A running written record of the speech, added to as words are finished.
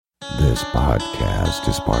This podcast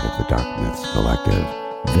is part of the Dark Myths Collective.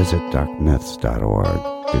 Visit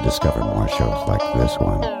darkmyths.org to discover more shows like this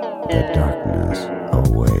one. The darkness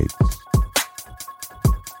awaits.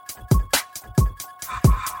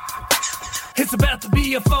 It's about to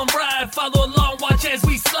be a fun ride. Follow along, watch as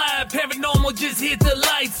we slide. Paranormal just hit the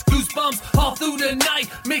lights. Goosebumps all through the night.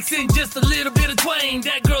 Mixing just a little bit of twain.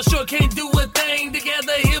 That girl sure can't do a thing.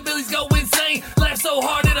 Together, hillbillies go insane. Laugh so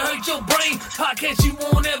hard it'll hurt your brain. Podcast you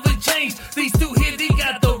won't ever change. These two here, they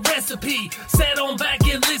got the recipe. Sit on back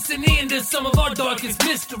and listen in to some of our darkest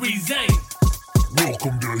mysteries,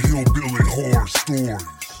 Welcome to Hillbilly Horror Stories.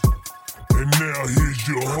 And now here's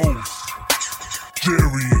your hosts,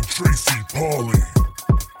 Jerry and Tracy Polly,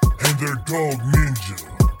 and their dog Ninja.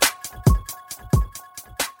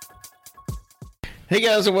 Hey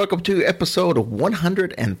guys, and welcome to episode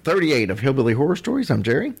 138 of Hillbilly Horror Stories. I'm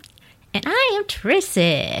Jerry. And I am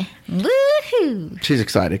Tracy. Woohoo! She's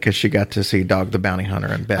excited because she got to see Dog the Bounty Hunter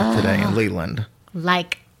and Beth today in Leland.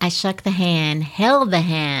 Like I shook the hand, held the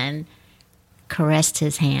hand, caressed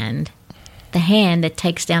his hand. The hand that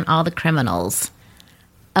takes down all the criminals.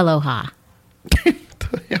 Aloha.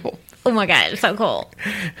 The hell? Oh my God, it's so cool.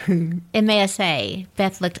 And may I say,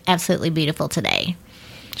 Beth looked absolutely beautiful today.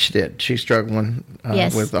 She did. She's struggling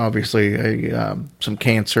Yes. with obviously some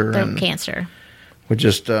cancer. Throat And cancer. we're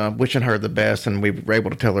just wishing her the best, and we were able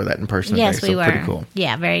to tell her that in person Yes, today. we were. Pretty cool.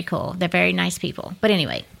 Yeah, very cool. They're very nice people. But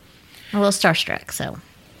anyway, I'm a little starstruck, so.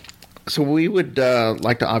 So we would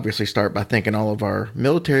like to obviously start by thanking all of our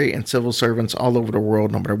military and civil servants all over the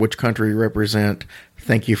world, no matter which country you represent.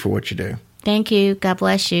 Thank you for what you do. Thank you. God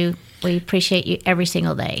bless you. We appreciate you every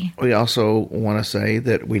single day. We also want to say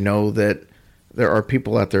that we know that there are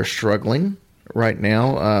people out there struggling right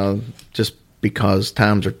now just because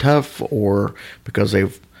times are tough or because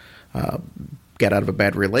they've got out of a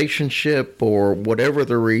bad relationship or whatever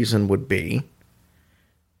the reason would be.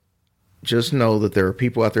 Just know that there are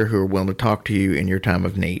people out there who are willing to talk to you in your time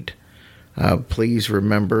of need. Please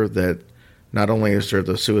remember that not only is there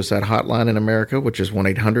the suicide hotline in America, which is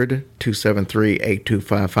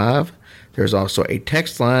 1-800-273-8255, there's also a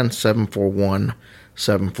text line,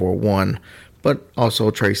 741-741, but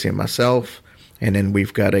also Tracy and myself. And then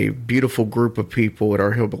we've got a beautiful group of people at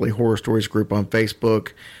our Hillbilly Horror Stories group on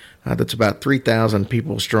Facebook that's about 3,000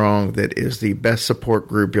 people strong. That is the best support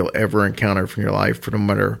group you'll ever encounter from your life, for no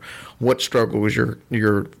matter what struggles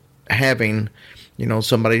you're having. You know,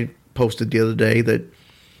 somebody posted the other day that,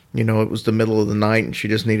 you know, it was the middle of the night and she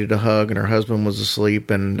just needed a hug and her husband was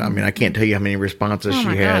asleep. And I mean, I can't tell you how many responses Oh she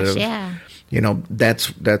my had. gosh, yeah. You know,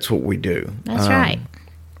 that's what we do. That's right.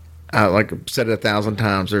 Like I've said it 1,000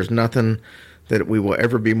 times, there's nothing that we will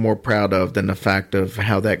ever be more proud of than the fact of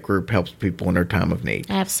how that group helps people in their time of need.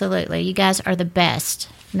 Absolutely. You guys are the best.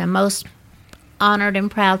 And I'm most honored and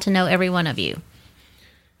proud to know every one of you.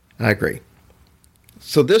 I agree.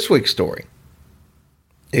 So this week's story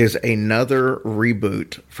is another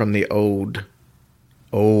reboot from the old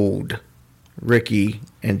Ricky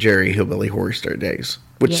and Jerry Hillbilly Horror Story days,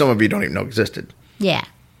 which Yeah. some of you don't even know existed. Yeah.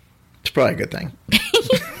 It's probably a good thing.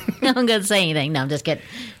 I'm going to say anything. No, I'm just kidding.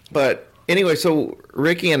 But anyway, so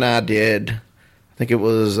Ricky and I did, I think it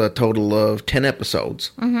was a total of 10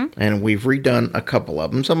 episodes. Mm-hmm. And we've redone a couple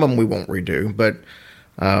of them. Some of them we won't redo, but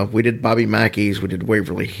we did Bobby Mackey's, we did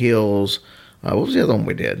Waverly Hills. What was the other one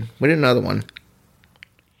we did? We did another one.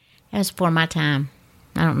 That was before my time.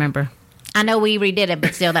 I don't remember. I know we redid it,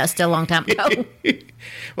 but still, that was still a long time ago.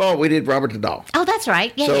 Well, we did Robert the Doll. Oh, that's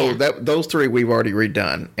right. Yeah, So yeah. those three we've already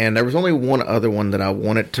redone. And there was only one other one that I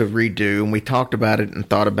wanted to redo. And we talked about it and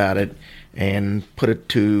thought about it and put it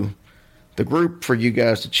to the group for you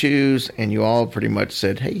guys to choose. And you all pretty much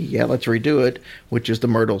said, hey, yeah, let's redo it, which is the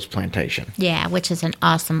Myrtles Plantation. Yeah, which is an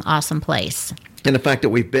awesome, awesome place. And the fact that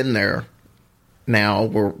we've been there now,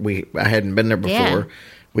 where I hadn't been there before, Yeah.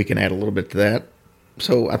 we can add a little bit to that.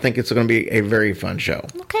 So I think it's going to be a very fun show.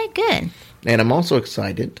 Okay, good. And I'm also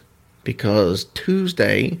excited because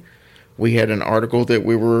Tuesday we had an article that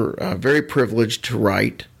we were very privileged to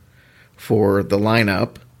write for The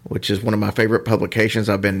Lineup, which is one of my favorite publications.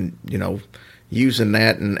 I've been, using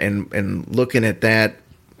that and looking at that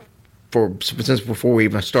since before we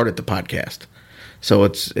even started the podcast. So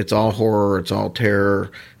it's all horror, it's all terror,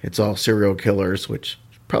 it's all serial killers, which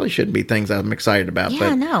probably shouldn't be things I'm excited about.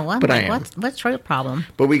 Yeah, but, no. I'm but like, I am. what's your problem?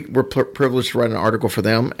 But we were privileged to write an article for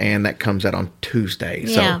them, and that comes out on Tuesday.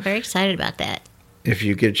 Yeah, So very excited about that. if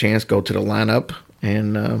you get a chance, go to The Lineup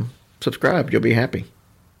and subscribe. You'll be happy.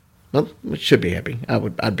 Well, it should be happy.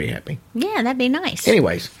 I'd be happy. Yeah, that'd be nice.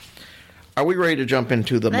 Anyways, are we ready to jump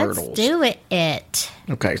into the Let's Myrtles? do it.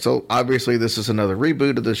 Okay, so obviously this is another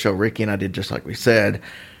reboot of the show Ricky and I did, just like we said.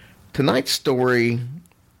 Tonight's story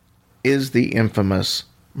is the infamous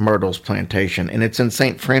Myrtles Plantation, and it's in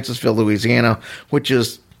St. Francisville, Louisiana, which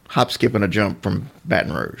is hop, skip, and a jump from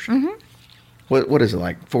Baton Rouge. Mm-hmm. What is it,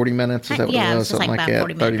 like 40 minutes? Is that what it was? It's like about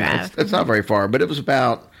 40 minute drive. It's not very far, but it was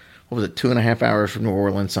about, 2.5 hours from New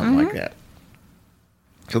Orleans, something like that.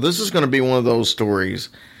 So this is going to be one of those stories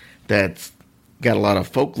that's got a lot of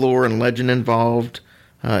folklore and legend involved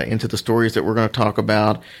into the stories that we're going to talk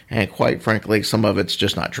about, and quite frankly, some of it's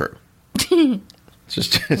just not true.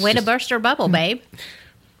 Way to burst your bubble, babe.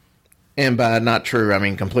 And by not true, I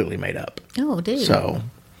mean completely made up. Oh, dude. So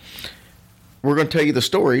we're going to tell you the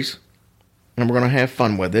stories, and we're going to have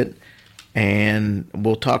fun with it, and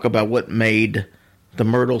we'll talk about what made the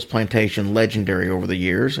Myrtles Plantation legendary over the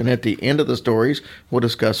years, and at the end of the stories, we'll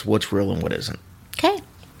discuss what's real and what isn't. Okay.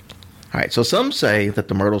 All right, so some say that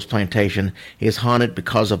the Myrtles Plantation is haunted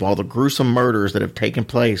because of all the gruesome murders that have taken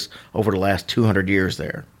place over the last 200 years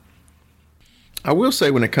there. I will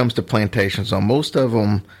say when it comes to plantations, though, most of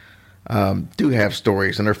them do have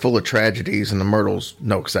stories, and they're full of tragedies, and the Myrtles,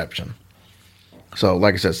 no exception. So,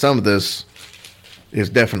 like I said, some of this is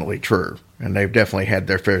definitely true, and they've definitely had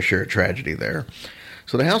their fair share of tragedy there.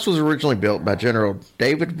 So the house was originally built by General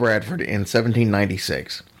David Bradford in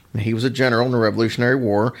 1796. He was a general in the Revolutionary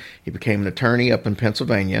War. He became an attorney up in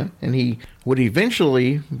Pennsylvania, and he would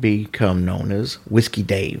eventually become known as Whiskey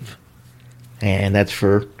Dave. And that's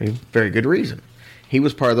for a very good reason. He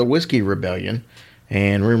was part of the Whiskey Rebellion,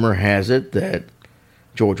 and rumor has it that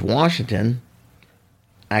George Washington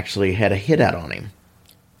actually had a hit out on him.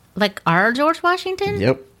 Like our George Washington?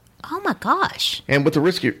 Yep. Oh my gosh. And what the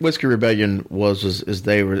Whiskey Rebellion was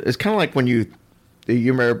they were, it's kind of like when you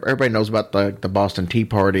remember, everybody knows about the Boston Tea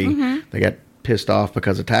Party. Mm-hmm. They got pissed off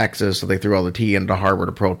because of taxes, so they threw all the tea into the harbor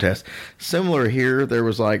to protest. Similar here, there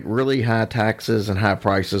was like really high taxes and high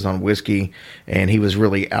prices on whiskey, and he was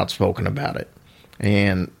really outspoken about it.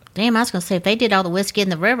 And damn, I was going to say, if they did all the whiskey in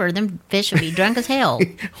the river, them fish would be drunk as hell.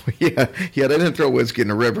 Yeah, they didn't throw whiskey in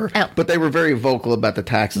the river, but they were very vocal about the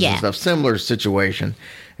taxes and stuff. Similar situation.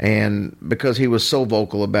 And because he was so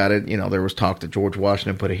vocal about it, there was talk that George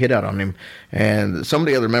Washington put a hit out on him. And some of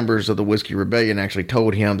the other members of the Whiskey Rebellion actually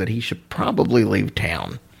told him that he should probably leave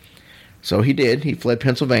town. So he did. He fled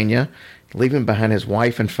Pennsylvania, leaving behind his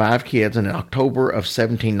wife and 5 kids in October of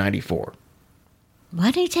 1794. Why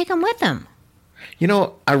did he take them with him?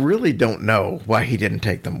 I really don't know why he didn't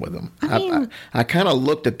take them with him. I kind of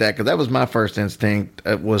looked at that because that was my first instinct,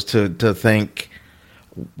 was to think,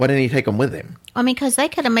 why didn't he take them with him? I mean, because they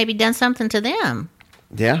could have maybe done something to them.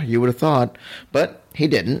 Yeah, you would have thought. But he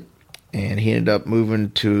didn't. And he ended up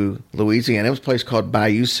moving to Louisiana. It was a place called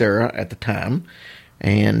Bayou Sara at the time.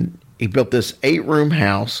 And he built this 8-room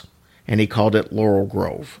house, and he called it Laurel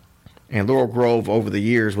Grove. And Laurel Grove, over the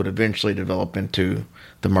years, would eventually develop into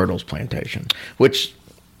the Myrtles Plantation, which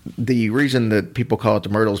the reason that people call it the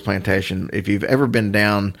Myrtles Plantation, if you've ever been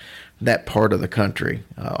down that part of the country,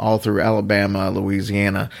 all through Alabama,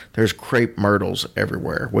 Louisiana, there's crepe myrtles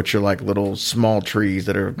everywhere, which are like little small trees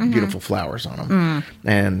that are beautiful flowers on them.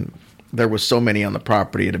 And there was so many on the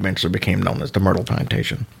property, it eventually became known as the Myrtle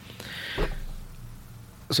Plantation.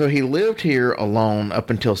 So he lived here alone up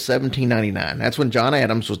until 1799. That's when John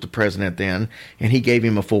Adams was the president then, and he gave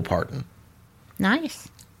him a full pardon. Nice.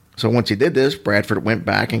 So once he did this, Bradford went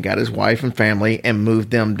back and got his wife and family and moved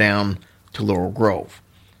them down to Laurel Grove.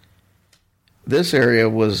 This area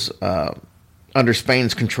was under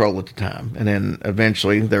Spain's control at the time, and then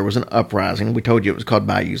eventually there was an uprising. We told you it was called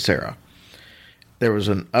Bayou Sara. There was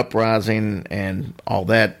an uprising, and all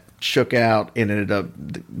that shook out and ended up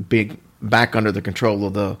being back under the control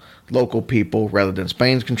of the local people rather than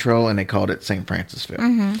Spain's control, and they called it St.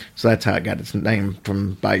 Francisville. So that's how it got its name,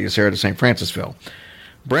 from Bayou Sara to St. Francisville.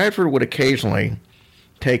 Bradford would occasionally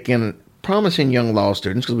take in promising young law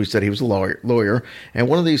students, because we said he was a lawyer, and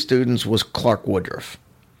one of these students was Clark Woodruff.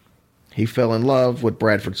 He fell in love with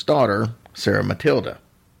Bradford's daughter, Sarah Matilda.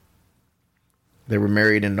 They were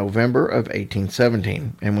married in November of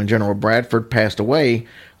 1817, and when General Bradford passed away,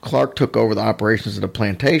 Clark took over the operations of the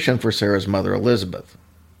plantation for Sarah's mother, Elizabeth.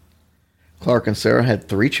 Clark and Sarah had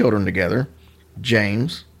 3 children together: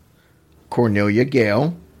 James, Cornelia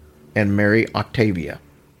Gale, and Mary Octavia.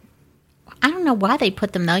 I don't know why they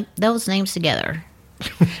put those names together.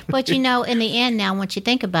 But, in the end now, once you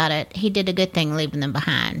think about it, he did a good thing leaving them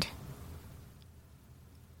behind.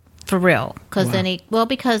 For real. Because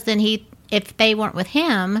then if they weren't with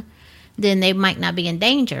him, then they might not be in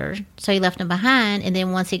danger. So he left them behind, and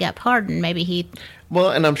then once he got pardoned, maybe he... Well,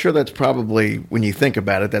 and I'm sure that's probably, when you think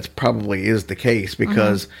about it, that's probably is the case,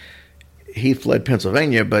 because he fled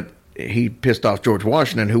Pennsylvania, but he pissed off George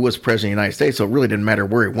Washington, who was president of the United States, so it really didn't matter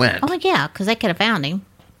where he went. Oh, yeah, because they could have found him.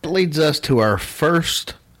 It leads us to our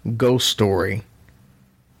first ghost story,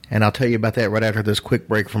 and I'll tell you about that right after this quick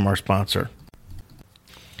break from our sponsor.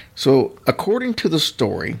 So, according to the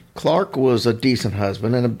story, Clark was a decent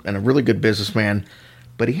husband and a really good businessman,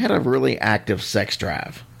 but he had a really active sex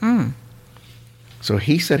drive. So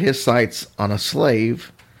he set his sights on a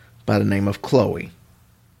slave by the name of Chloe.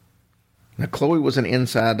 Now, Chloe was an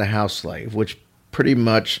inside-the-house slave, which pretty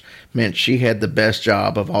much meant she had the best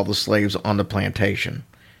job of all the slaves on the plantation.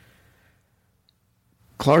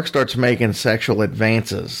 Clark starts making sexual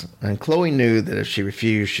advances, and Chloe knew that if she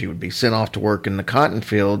refused, she would be sent off to work in the cotton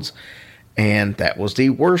fields, and that was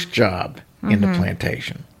the worst job in the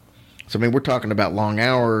plantation. So, I mean, we're talking about long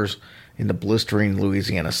hours in the blistering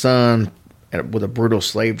Louisiana sun, with a brutal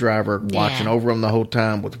slave driver watching over them the whole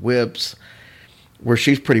time with whips, where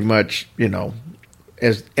she's pretty much, you know,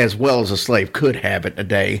 as well as a slave could have it a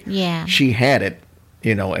day. Yeah. She had it,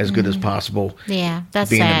 you know, as good as possible. Yeah, that's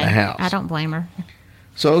being sad. in the house. I don't blame her.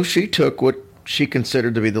 So she took what she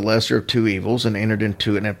considered to be the lesser of two evils and entered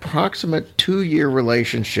into an approximate 2-year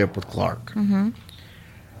relationship with Clark. So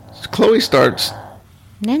Chloe starts...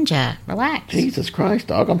 Ninja, relax. Jesus Christ,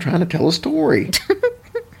 dog, I'm trying to tell a story.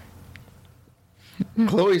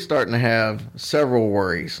 Chloe's starting to have several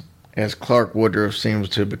worries as Clark Woodruff seems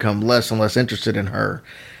to become less and less interested in her.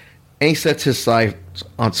 And he sets his sights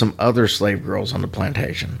on some other slave girls on the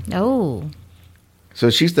plantation. Oh. So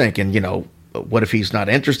she's thinking, you know, what if he's not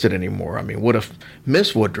interested anymore? I mean, what if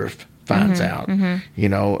Miss Woodruff finds out, you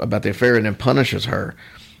know, about the affair and then punishes her?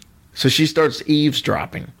 So she starts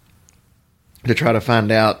eavesdropping to try to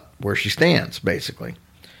find out where she stands, basically.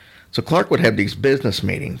 So Clark would have these business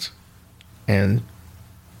meetings, and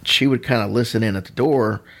she would kind of listen in at the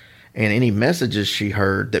door, and any messages she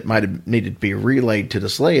heard that might have needed to be relayed to the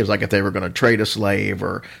slaves, like if they were going to trade a slave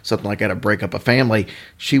or something like that, or break up a family,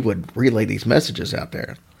 she would relay these messages out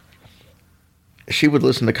there. She would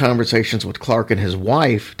listen to conversations with Clark and his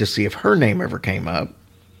wife to see if her name ever came up,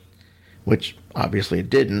 which obviously it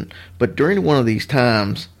didn't. But during one of these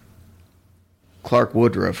times, Clark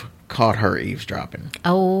Woodruff caught her eavesdropping.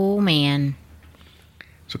 Oh, man.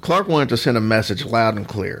 So Clark wanted to send a message loud and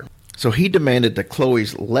clear. So he demanded that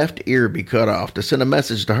Chloe's left ear be cut off to send a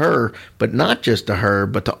message to her, but not just to her,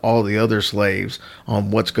 but to all the other slaves on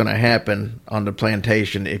what's going to happen on the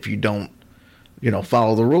plantation if you don't, you know,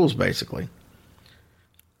 follow the rules, basically.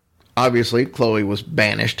 Obviously, Chloe was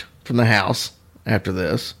banished from the house after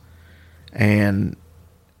this, and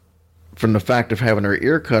from the fact of having her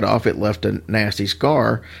ear cut off, it left a nasty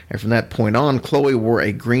scar, and from that point on, Chloe wore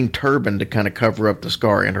a green turban to kind of cover up the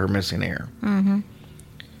scar and her missing ear.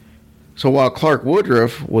 So while Clark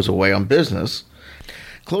Woodruff was away on business,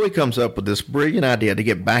 Chloe comes up with this brilliant idea to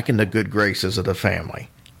get back in the good graces of the family.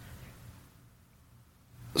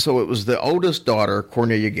 So it was the oldest daughter,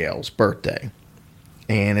 Cornelia Gale's birthday.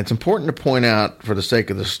 And it's important to point out, for the sake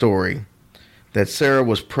of the story, that Sarah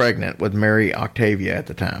was pregnant with Mary Octavia at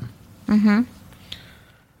the time.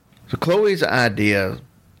 So Chloe's idea,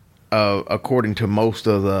 according to most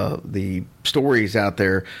of the stories out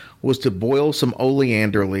there, was to boil some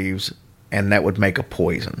oleander leaves, and that would make a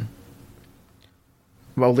poison.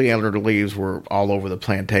 Oleander leaves were all over the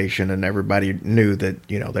plantation, and everybody knew that,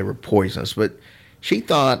 you know, they were poisonous. But she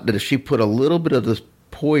thought that if she put a little bit of this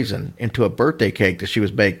poison into a birthday cake that she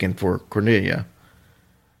was baking for Cornelia,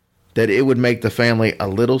 that it would make the family a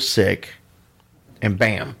little sick, and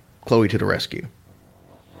bam, Chloe to the rescue.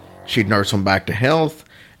 She'd nurse them back to health,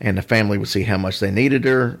 and the family would see how much they needed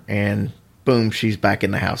her, and boom, she's back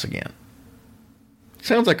in the house again.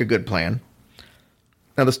 Sounds like a good plan.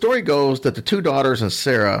 Now, the story goes that the two daughters and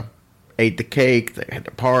Sarah ate the cake, they had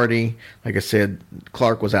the party. Like I said,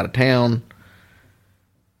 Clark was out of town.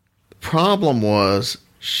 The problem was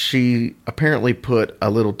she apparently put a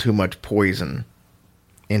little too much poison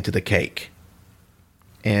into the cake.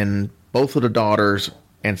 And both of the daughters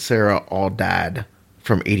and Sarah all died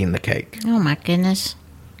from eating the cake. Oh, my goodness.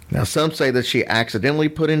 Now, some say that she accidentally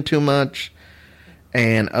put in too much,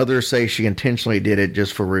 and others say she intentionally did it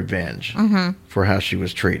just for revenge for how she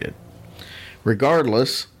was treated.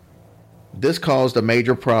 Regardless, this caused a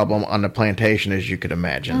major problem on the plantation, as you could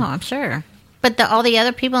imagine. Oh, I'm sure. But all the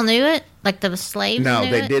other people knew it? Like the slaves No,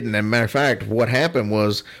 knew they it? didn't. As a matter of fact, what happened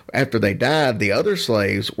was, after they died, the other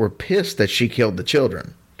slaves were pissed that she killed the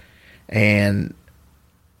children. And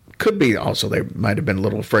could be also they might have been a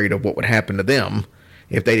little afraid of what would happen to them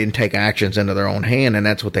if they didn't take actions into their own hand, and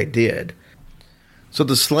that's what they did. So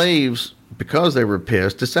the slaves, because they were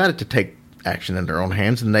pissed, decided to take action in their own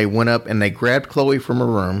hands, and they went up and they grabbed Chloe from her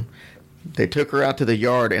room, They took her out to the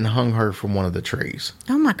yard and hung her from one of the trees.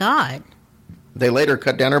 Oh, my God. They later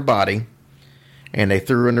cut down her body, and they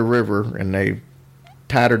threw her in the river, and they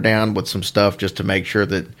tied her down with some stuff just to make sure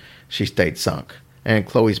that she stayed sunk. And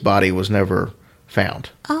Chloe's body was never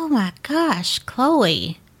found. Oh, my gosh,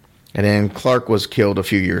 Chloe. And then Clark was killed a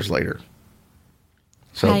few years later.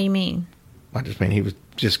 So How do you mean? I just mean he was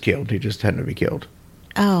just killed. He just had to be killed.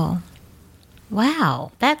 Oh.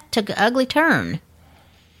 Wow. That took an ugly turn.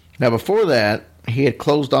 Now, before that, he had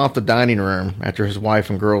closed off the dining room after his wife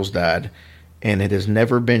and girls died, and it has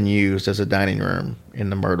never been used as a dining room in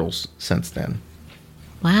the Myrtles since then.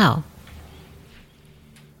 Wow.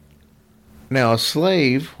 Now, a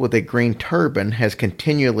slave with a green turban has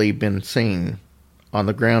continually been seen on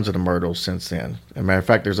the grounds of the Myrtles since then. As a matter of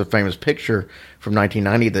fact, there's a famous picture from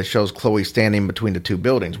 1990 that shows Chloe standing between the two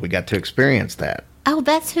buildings. We got to experience that. Oh,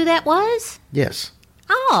 that's who that was? Yes.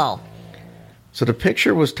 Oh. So the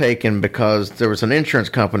picture was taken because there was an insurance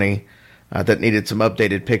company that needed some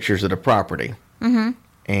updated pictures of the property. Mm-hmm.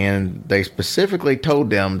 And they specifically told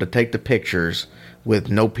them to take the pictures with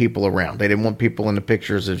no people around. They didn't want people in the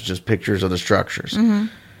pictures. It was just pictures of the structures. Mm-hmm.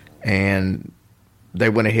 And they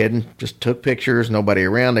went ahead and just took pictures, nobody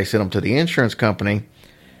around. They sent them to the insurance company.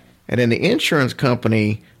 And then the insurance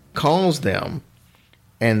company calls them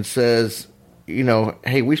and says, you know,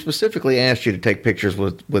 hey, we specifically asked you to take pictures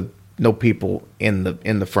with no people in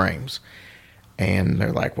the frames. And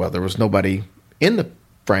they're like, well, there was nobody in the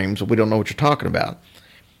frames. We don't know what you're talking about.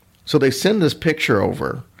 So they send this picture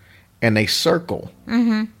over, and they circle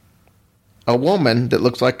a woman that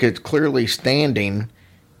looks like it's clearly standing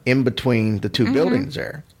in between the two buildings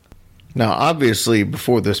there. Now, obviously,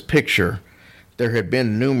 before this picture, there had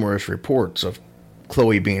been numerous reports of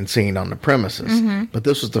Chloe being seen on the premises. But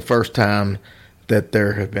this was the first time that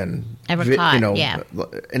there had been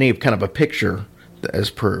any kind of a picture as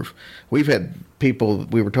proof. We've had people,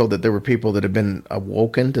 we were told that there were people that had been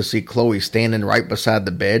awoken to see Chloe standing right beside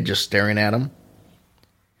the bed, just staring at them,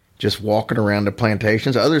 just walking around the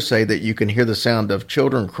plantations. Others say that you can hear the sound of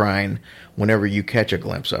children crying whenever you catch a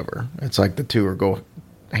glimpse of her. It's like the two are go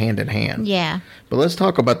hand in hand. Yeah. But let's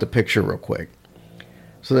talk about the picture real quick.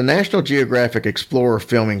 So the National Geographic Explorer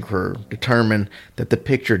filming crew determined that the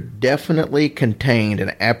picture definitely contained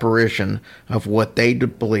an apparition of what they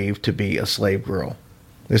believed to be a slave girl.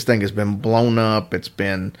 This thing has been blown up. It's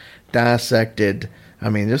been dissected.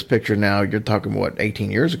 I mean, this picture now, you're talking, what,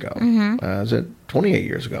 18 years ago? Is it 28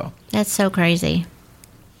 years ago? That's so crazy.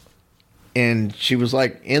 And she was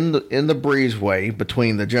like in the breezeway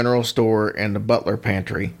between the general store and the butler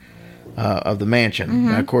pantry of the mansion.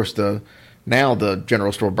 Now, of course, the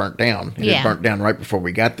general store burnt down. It burnt down right before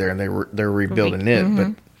we got there, and they're rebuilding it.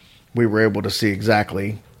 But we were able to see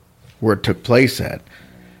exactly where it took place at.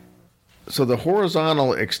 So the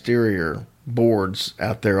horizontal exterior boards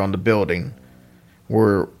out there on the building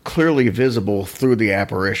were clearly visible through the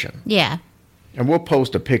apparition. Yeah. And we'll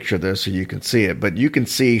post a picture of this so you can see it. But you can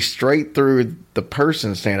see straight through the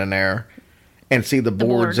person standing there and see the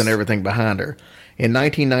boards and everything behind her. In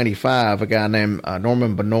 1995, a guy named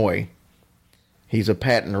Norman Benoit, he's a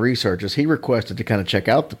patent researcher, he requested to kind of check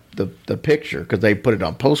out the picture because they put it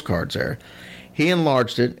on postcards there. He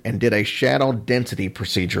enlarged it and did a shadow density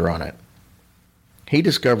procedure on it. He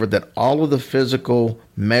discovered that all of the physical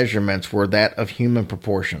measurements were that of human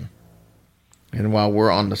proportion. And while we're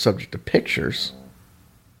on the subject of pictures,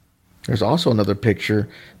 there's also another picture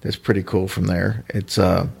that's pretty cool from there. It's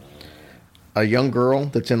a young girl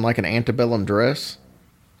that's in like an antebellum dress,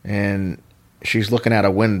 and she's looking out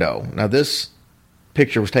a window. Now, this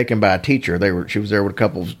picture was taken by a teacher. She was there with a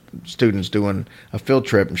couple of students doing a field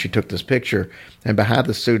trip, and she took this picture. And behind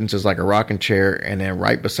the students is like a rocking chair, and then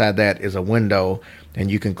right beside that is a window, and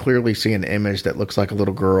you can clearly see an image that looks like a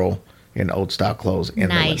little girl in old-style clothes in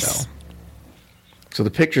the window. So the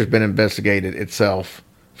picture's been investigated itself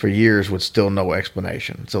for years with still no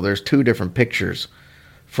explanation. So there's two different pictures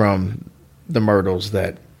from the Myrtles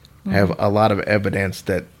that have a lot of evidence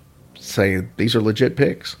that say these are legit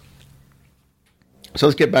pics. So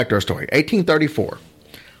let's get back to our story. 1834,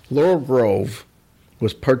 Laurel Grove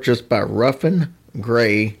was purchased by Ruffin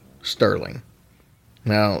Gray Sterling.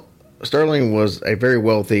 Now, Sterling was a very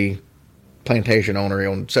wealthy plantation owner. He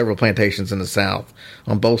owned several plantations in the South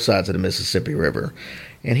on both sides of the Mississippi River.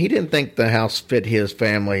 And he didn't think the house fit his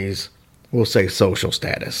family's, we'll say, social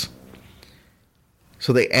status.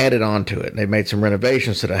 So they added on to it. They made some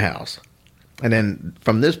renovations to the house. And then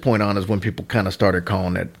from this point on is when people kind of started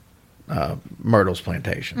calling it Myrtles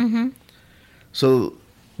Plantation. So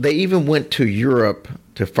they even went to Europe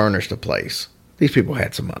to furnish the place. These people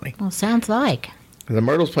had some money. Well, sounds like. The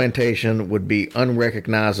Myrtles plantation would be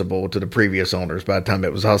unrecognizable to the previous owners by the time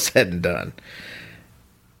it was all said and done.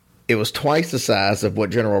 It was twice the size of what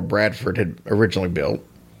General Bradford had originally built.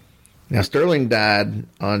 Now, Sterling died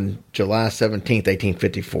on July 17th,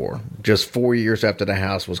 1854, just 4 years after the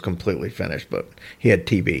house was completely finished, but he had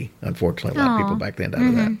TB. Unfortunately, a lot of people back then died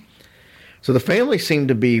of that. So the family seemed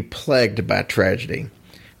to be plagued by tragedy.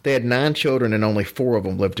 They had 9 children and only 4 of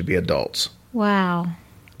them lived to be adults. Wow.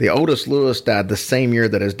 The oldest, Lewis, died the same year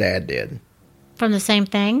that his dad did. From the same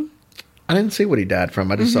thing? I didn't see what he died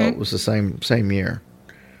from. I just saw it was the same year.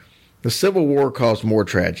 The Civil War caused more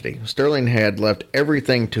tragedy. Sterling had left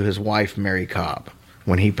everything to his wife, Mary Cobb,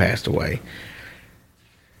 when he passed away.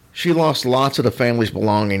 She lost lots of the family's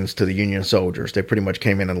belongings to the Union soldiers. They pretty much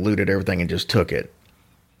came in and looted everything and just took it.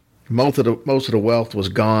 Most of the wealth was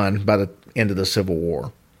gone by the end of the Civil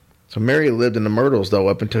War. So Mary lived in the Myrtles, though,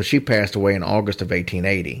 up until she passed away in August of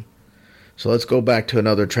 1880. So let's go back to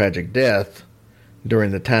another tragic death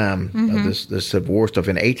during the time of this Civil War stuff.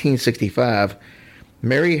 In 1865,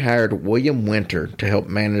 Mary hired William Winter to help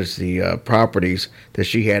manage the properties that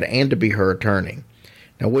she had and to be her attorney.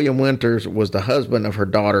 Now, William Winters was the husband of her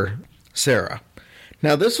daughter, Sarah.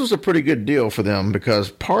 Now, this was a pretty good deal for them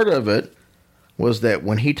because part of it was that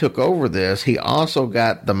when he took over this, he also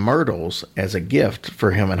got the Myrtles as a gift for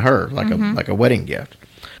him and her, like a wedding gift.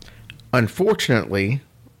 Unfortunately,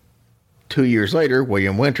 2 years later,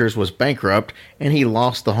 William Winters was bankrupt and he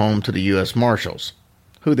lost the home to the U.S. Marshals,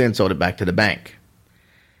 who then sold it back to the bank.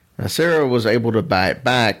 Now, Sarah was able to buy it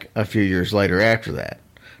back a few years later after that.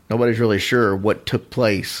 Nobody's really sure what took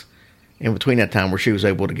place in between that time where she was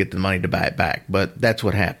able to get the money to buy it back, but that's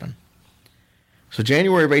what happened. So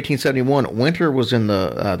January of 1871, Winter was in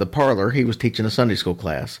the parlor. He was teaching a Sunday school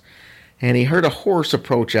class, and he heard a horse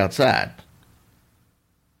approach outside.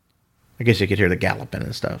 I guess you could hear the galloping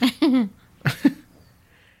and stuff.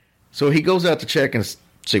 So he goes out to check and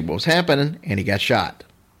see what was happening, and he got shot.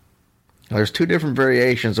 Now, there's 2 different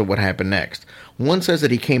variations of what happened next. One says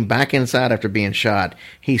that he came back inside after being shot.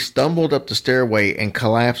 He stumbled up the stairway and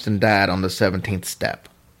collapsed and died on the 17th step.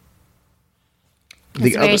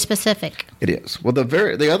 It's very specific. It is. Well,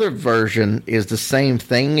 the other version is the same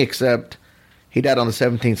thing, except he died on the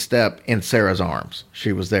 17th step in Sarah's arms.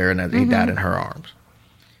 She was there, and he died in her arms.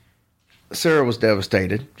 Sarah was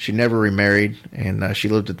devastated. She never remarried, and she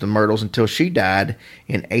lived at the Myrtles until she died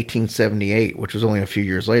in 1878, which was only a few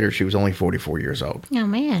years later. She was only 44 years old. Oh,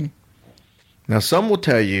 man. Now, some will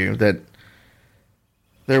tell you that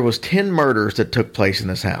there was 10 murders that took place in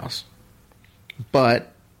this house,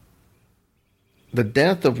 but the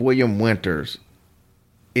death of William Winters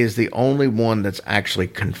is the only one that's actually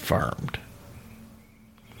confirmed.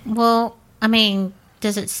 Well, I mean,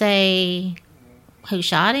 does it say who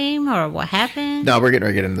shot him or what happened? No, we're getting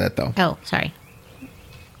ready to get into that, though. Oh, sorry.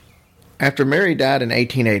 After Mary died in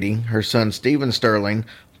 1880, her son Stephen Sterling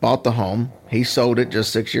bought the home. He sold it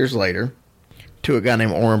just 6 years later to a guy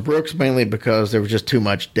named Orrin Brooks, mainly because there was just too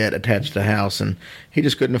much debt attached to the house, and he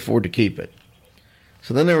just couldn't afford to keep it.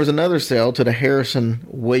 So then there was another sale to the Harrison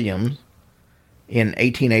Williams in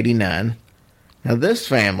 1889. Now, this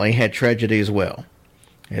family had tragedy as well,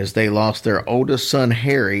 as they lost their oldest son,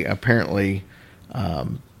 Harry, apparently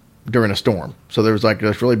during a storm. So there was like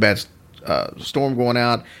this really bad storm going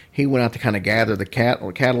out. He went out to kind of gather the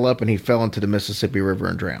cattle up, and he fell into the Mississippi River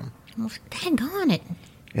and drowned. Well, dang on it.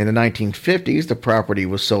 In the 1950s, the property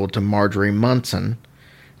was sold to Marjorie Munson,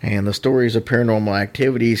 and the stories of paranormal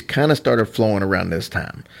activities kind of started flowing around this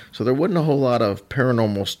time. So there wasn't a whole lot of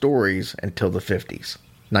paranormal stories until the 50s,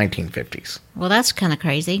 1950s. Well, that's kind of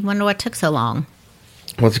crazy. Wonder what took so long.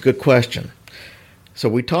 Well, it's a good question. So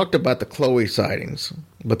we talked about the Chloe sightings,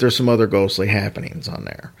 but there's some other ghostly happenings on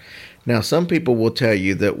there. Now, some people will tell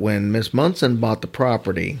you that when Miss Munson bought the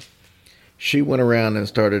property, she went around and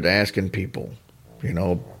started asking people. You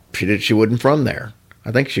know, she wasn't from there.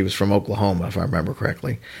 I think she was from Oklahoma, if I remember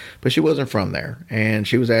correctly. But she wasn't from there. And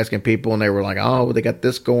she was asking people, and they were like, oh, they got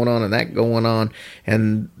this going on and that going on.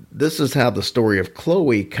 And this is how the story of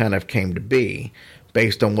Chloe kind of came to be,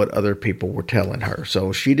 based on what other people were telling her.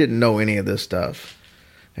 So she didn't know any of this stuff.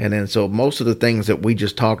 And then so most of the things that we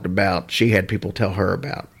just talked about, she had people tell her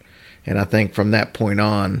about. And I think from that point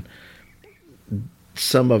on,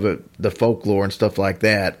 some of it, the folklore and stuff like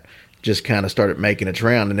that, just kind of started making its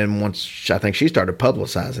round. And then once I think she started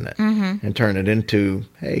publicizing it and turned it into,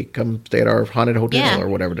 hey, come stay at our haunted hotel or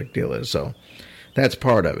whatever the deal is. So that's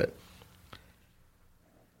part of it.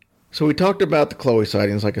 So we talked about the Chloe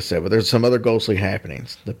sightings, like I said, but there's some other ghostly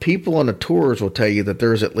happenings. The people on the tours will tell you that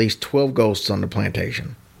there's at least 12 ghosts on the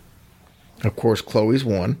plantation. Of course, Chloe's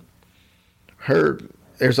one. Her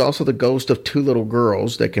There's also the ghost of two little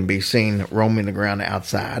girls that can be seen roaming the ground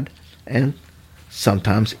outside and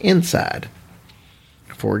sometimes inside.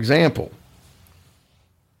 For example,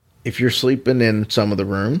 if you're sleeping in some of the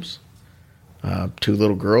rooms, two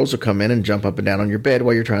little girls will come in and jump up and down on your bed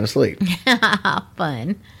while you're trying to sleep.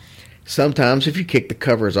 Fun. Sometimes if you kick the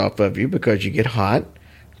covers off of you because you get hot,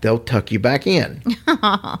 they'll tuck you back in.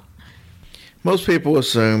 Most people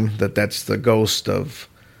assume that that's the ghost of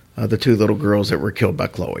the two little girls that were killed by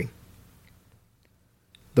Chloe.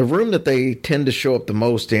 The room that they tend to show up the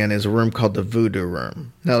most in is a room called the Voodoo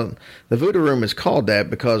Room. Now, the Voodoo Room is called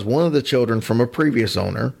that because one of the children from a previous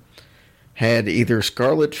owner had either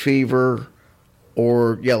scarlet fever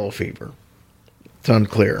or yellow fever. It's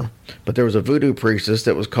unclear. But there was a voodoo priestess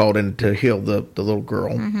that was called in to heal the little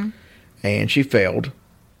girl. Mm-hmm. And she failed.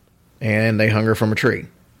 And they hung her from a tree.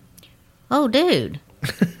 Oh, dude.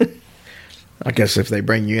 I guess if they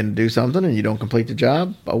bring you in to do something and you don't complete the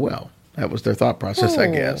job, oh well. That was their thought process, I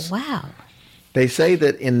guess. Wow. They say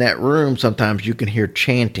that in that room, sometimes you can hear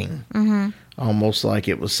chanting. Mm-hmm. Almost like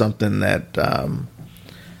it was something that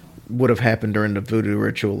would have happened during the voodoo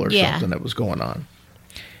ritual or something that was going on.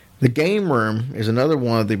 The game room is another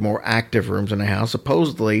one of the more active rooms in the house.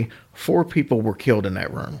 Supposedly, 4 people were killed in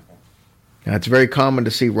that room. Now, it's very common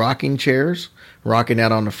to see rocking chairs rocking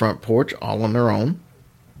out on the front porch all on their own.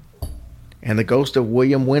 And the ghost of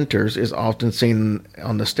William Winters is often seen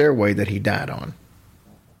on the stairway that he died on.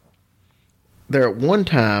 There at one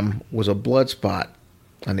time was a blood spot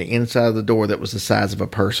on the inside of the door that was the size of a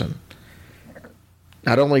person.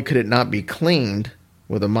 Not only could it not be cleaned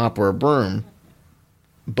with a mop or a broom,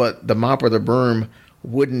 but the mop or the broom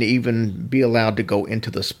wouldn't even be allowed to go into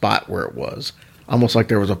the spot where it was. Almost like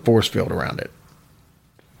there was a force field around it.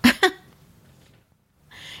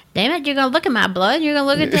 Damn it, you're going to look at my blood. You're going to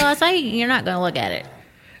look until I say you're not going to look at it.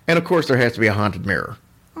 And, of course, there has to be a haunted mirror.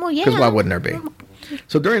 Well, yeah. Because why wouldn't there be?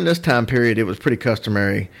 So during this time period, it was pretty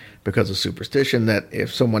customary because of superstition that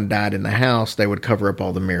if someone died in the house, they would cover up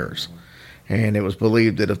all the mirrors. And it was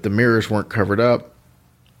believed that if the mirrors weren't covered up,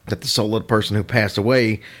 that the soul of the person who passed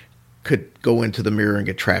away could go into the mirror and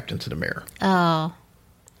get trapped into the mirror. Oh.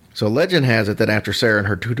 So legend has it that after Sarah and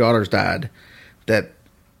her 2 daughters died, that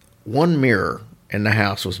one mirror in the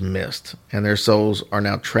house was missed, and their souls are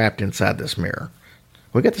now trapped inside this mirror.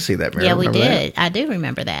 We got to see that mirror. Yeah, we did. That? I do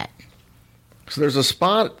remember that. So there's a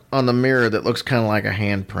spot on the mirror that looks kind of like a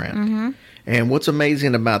handprint. Mm-hmm. And what's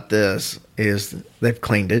amazing about this is they've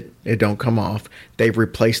cleaned it. It don't come off. They've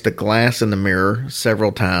replaced the glass in the mirror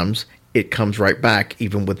several times. It comes right back,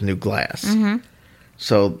 even with new glass. Mm-hmm.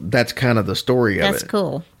 So that's kind of the story of it. That's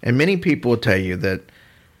cool. And many people will tell you that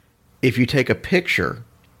if you take a picture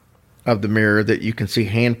of the mirror, that you can see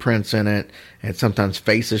handprints in it, and sometimes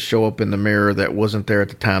faces show up in the mirror that wasn't there at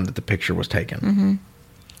the time that the picture was taken. Mm-hmm.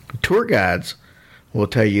 Tour guides will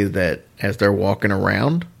tell you that as they're walking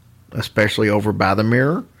around, especially over by the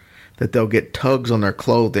mirror, that they'll get tugs on their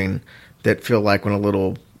clothing that feel like when a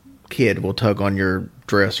little kid will tug on your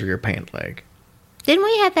dress or your pant leg. Didn't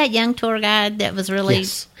we have that young tour guide that was really,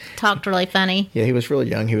 talked really funny? Yeah, he was really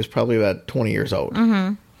young. He was probably about 20 years old.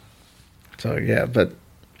 Mm-hmm. So, yeah, but...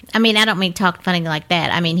 I mean, I don't mean talked funny like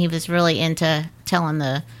that. I mean, he was really into telling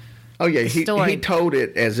the story. He told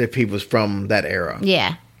it as if he was from that era.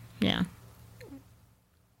 Yeah.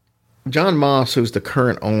 John Moss, who's the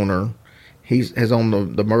current owner, has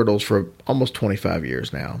owned the Myrtles for almost 25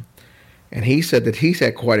 years now. And he said that he's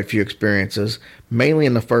had quite a few experiences, mainly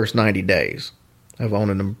in the first 90 days of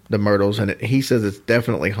owning the Myrtles. And he says it's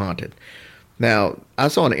definitely haunted. Now, I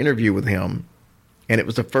saw an interview with him, and it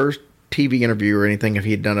was the first TV interview or anything if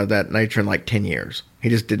he had done of that nature in like 10 years. He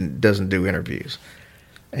just doesn't do interviews.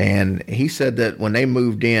 And he said that when they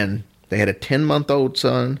moved in, they had a 10-month-old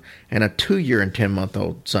son and a 2-year and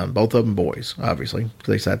 10-month-old son. Both of them boys, obviously.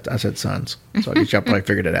 I said sons. So I guess y'all probably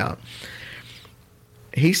figured it out.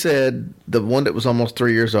 He said the one that was almost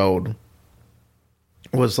 3 years old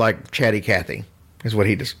was like Chatty Cathy, is what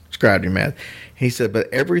he described him as. He said,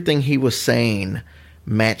 but everything he was saying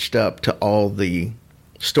matched up to all the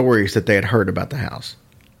stories that they had heard about the house.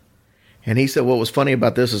 And he said what was funny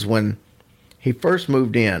about this is when he first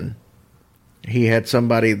moved in, he had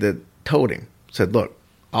somebody that told him, said, look,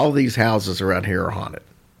 all these houses around here are haunted.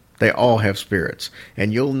 They all have spirits.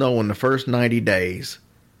 And you'll know in the first 90 days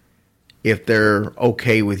if they're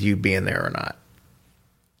okay with you being there or not.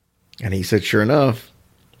 And he said, sure enough,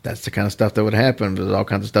 that's the kind of stuff that would happen. There's all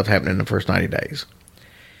kinds of stuff happening in the first 90 days.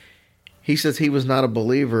 He says he was not a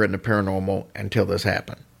believer in the paranormal until this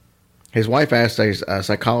happened. His wife asked a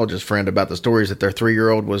psychologist friend about the stories that their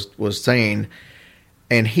 3-year-old was saying,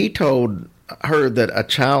 and he told heard that a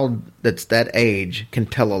child that's that age can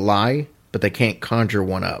tell a lie, but they can't conjure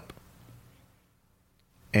one up.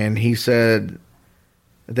 And he said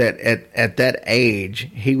that at that age,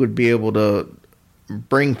 he would be able to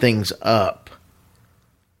bring things up,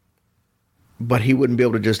 but he wouldn't be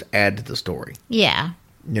able to just add to the story. Yeah.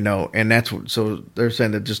 And that's what, so they're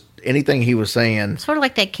saying that just anything he was saying. Sort of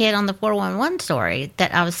like that kid on the 411 story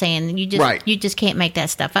that I was saying. You just can't make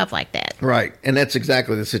that stuff up like that. Right. And that's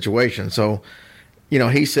exactly the situation. So,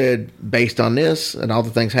 he said based on this and all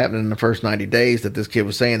the things happening in the first 90 days that this kid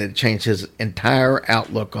was saying, it changed his entire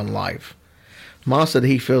outlook on life. Ma said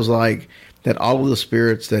he feels like that all of the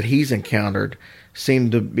spirits that he's encountered seem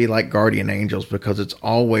to be like guardian angels because it's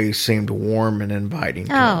always seemed warm and inviting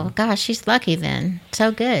to him. Gosh, she's lucky then.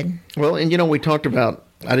 So good. Well, and we talked about,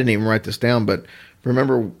 I didn't even write this down, but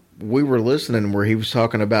remember we were listening where he was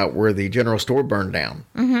talking about where the general store burned down.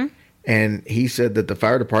 Mm-hmm. And he said that the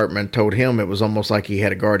fire department told him it was almost like he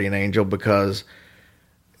had a guardian angel because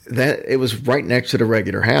that it was right next to the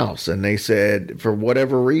regular house. And they said for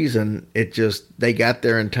whatever reason, they got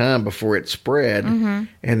there in time before it spread. Mm-hmm.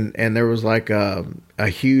 And there was like a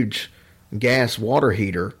huge gas water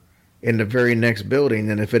heater in the very next building.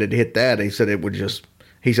 And if it had hit that, he said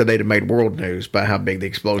they'd have made world news by how big the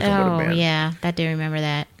explosion would have been. Oh, yeah. I do remember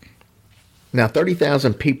that. Now,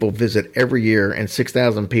 30,000 people visit every year, and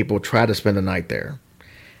 6,000 people try to spend a night there.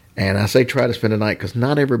 And I say try to spend a night because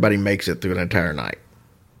not everybody makes it through an entire night.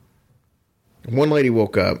 One lady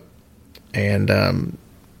woke up, and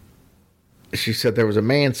she said there was a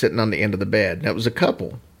man sitting on the end of the bed. And that was a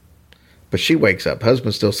couple. But she wakes up.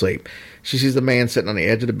 Husband's still asleep. She sees the man sitting on the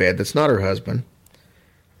edge of the bed. That's not her husband.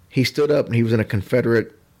 He stood up, and he was in a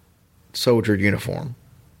Confederate soldier uniform.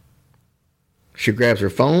 She grabs her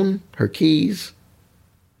phone, her keys,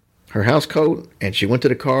 her house coat, and she went to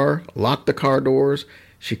the car, locked the car doors.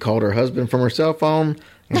 She called her husband from her cell phone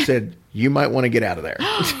and said, "You might want to get out of there."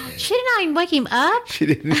 She did not even wake him up? She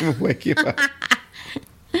didn't even wake him up.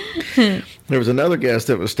 There was another guest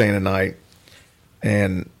that was staying the night,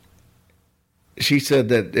 and she said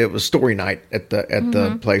that it was story night at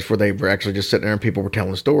the place where they were actually just sitting there and people were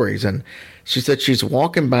telling stories. And she said she's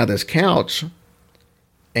walking by this couch,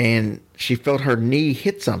 and she felt her knee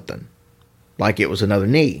hit something, like it was another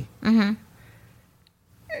knee. Mm-hmm.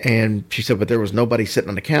 And she said, but there was nobody sitting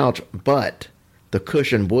on the couch, but the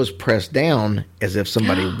cushion was pressed down as if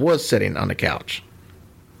somebody was sitting on the couch.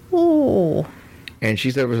 Ooh. And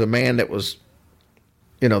she said there was a man that was,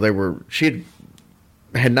 she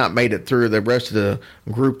had not made it through. The rest of the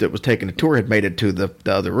group that was taking the tour had made it to the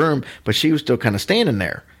other room, but she was still kind of standing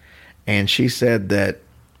there. And she said that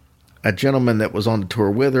a gentleman that was on the tour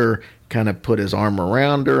with her kind of put his arm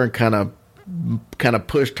around her and kind of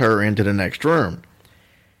pushed her into the next room.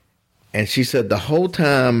 And she said the whole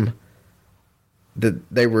time that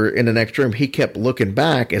they were in the next room, he kept looking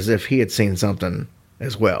back as if he had seen something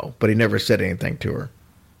as well, but he never said anything to her.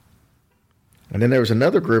 And then there was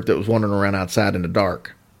another group that was wandering around outside in the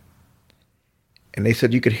dark. And they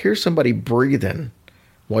said you could hear somebody breathing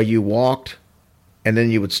while you walked, and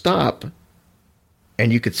then you would stop,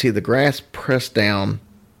 and you could see the grass pressed down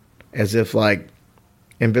as if like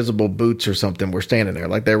invisible boots or something were standing there.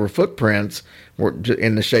 Like there were footprints were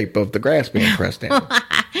in the shape of the grass being pressed down.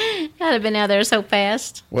 I'd have been out there so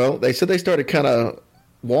fast. Well, they said they started kind of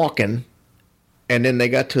walking, and then they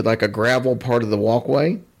got to like a gravel part of the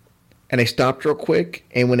walkway, and they stopped real quick.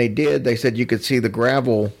 And when they did, they said you could see the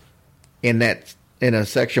gravel in a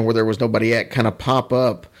section where there was nobody at kind of pop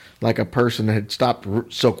up like a person had stopped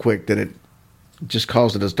so quick that it just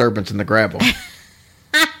caused a disturbance in the gravel.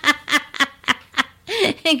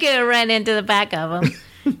 He could have ran into the back of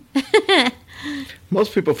them.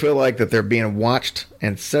 Most people feel like that they're being watched,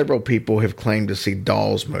 and several people have claimed to see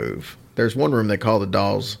dolls move. There's one room they call the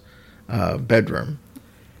doll's bedroom,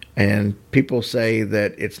 and people say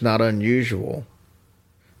that it's not unusual.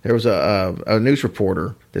 There was a news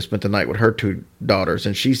reporter that spent the night with her two daughters,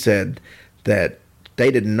 and she said that they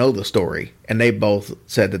didn't know the story, and they both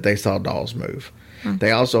said that they saw dolls move. Hmm.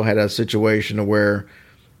 They also had a situation where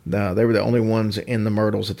they were the only ones in the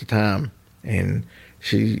Myrtles at the time, and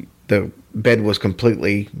the bed was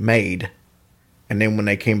completely made, and then when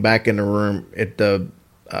they came back in the room, the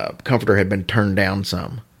comforter had been turned down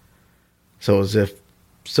some. So as if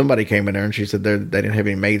somebody came in there, and she said they didn't have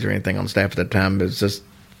any maids or anything on staff at the time. It was just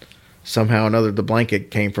somehow or another the blanket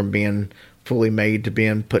came from being fully made to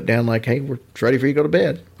being put down like, hey, we're ready for you to go to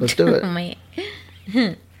bed. Let's do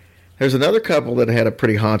it. There's another couple that had a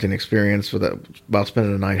pretty haunting experience about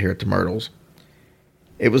spending the night here at the Myrtles.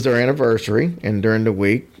 It was their anniversary, and during the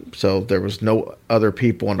week, so there was no other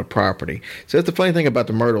people on the property. So that's the funny thing about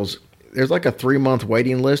the Myrtles. there's like a 3-month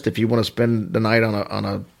waiting list if you want to spend the night on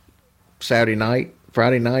a Saturday night,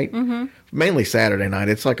 Friday night, mainly Saturday night.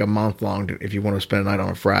 It's like a month long if you want to spend a night on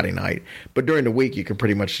a Friday night. But during the week, you can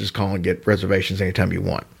pretty much just call and get reservations anytime you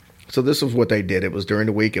want. So this is what they did. It was during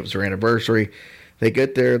the week. It was their anniversary. They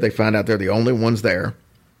get there. They find out they're the only ones there.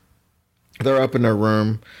 They're up in their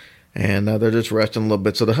room, and they're just resting a little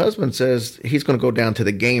bit. So the husband says he's going to go down to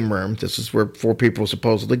the game room. This is where 4 people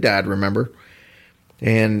supposedly died, remember?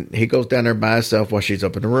 And he goes down there by himself while she's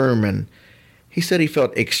up in the room, and he said he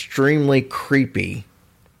felt extremely creepy.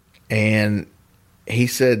 And he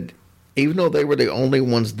said even though they were the only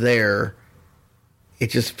ones there, it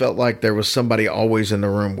just felt like there was somebody always in the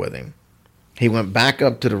room with him. He went back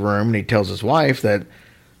up to the room and he tells his wife that,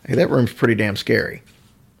 hey, that room's pretty damn scary.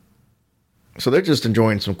 So they're just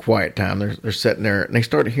enjoying some quiet time. They're sitting there and they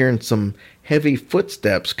start hearing some heavy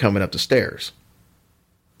footsteps coming up the stairs.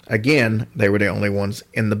 Again, they were the only ones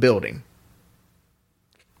in the building.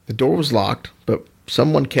 The door was locked, but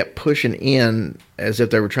someone kept pushing in as if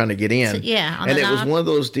they were trying to get in. So, yeah, on and the it was knob. one of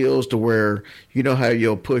those deals to where, you know how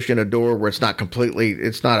you'll push in a door where it's not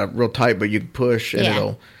a real tight, but you can push and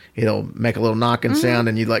Yeah. it'll make a little knocking sound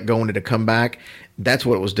and you let go and it'll come back. That's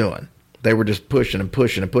what it was doing. They were just pushing and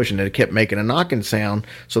pushing and pushing and it kept making a knocking sound,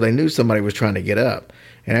 so they knew somebody was trying to get up.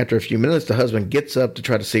 And after a few minutes, the husband gets up to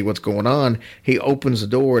try to see what's going on. He opens the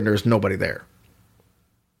door and there's nobody there.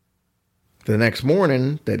 The next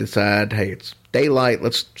morning, they decide, hey, it's daylight.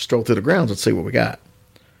 Let's stroll through the grounds. Let's see what we got.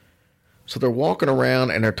 So they're walking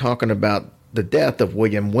around and they're talking about the death of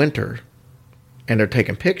William Winter. And they're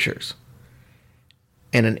taking pictures.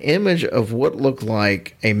 And an image of what looked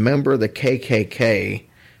like a member of the KKK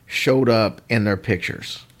showed up in their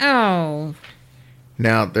pictures. Oh.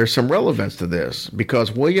 Now, there's some relevance to this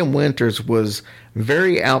because William Winters was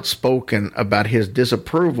very outspoken about his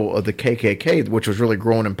disapproval of the KKK, which was really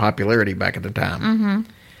growing in popularity back at the time. Mm-hmm.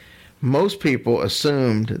 Most people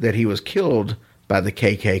assumed that he was killed by the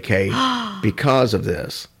KKK because of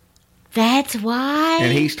this. That's why?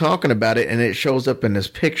 And he's talking about it, and it shows up in this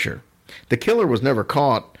picture. The killer was never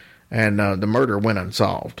caught, and the murder went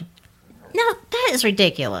unsolved. No, that is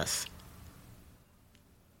ridiculous.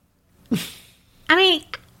 I mean,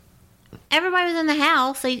 everybody was in the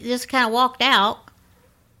house. They just kind of walked out.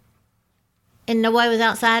 And nobody was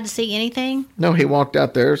outside to see anything? No, he walked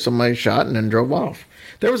out there, somebody shot, and then drove off.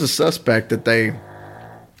 There was a suspect that they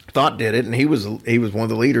thought did it, and he was one of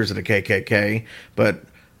the leaders of the KKK, but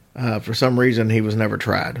for some reason he was never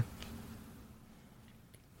tried.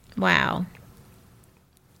 Wow.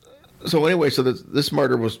 So anyway, so this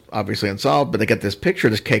murder was obviously unsolved, but they got this picture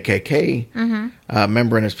of this KKK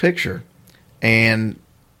member in his picture. And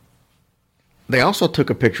they also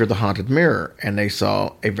took a picture of the haunted mirror, and they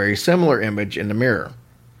saw a very similar image in the mirror.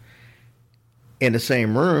 In the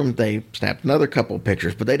same room, they snapped another couple of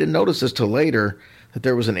pictures, but they didn't notice this till later, that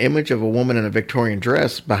there was an image of a woman in a Victorian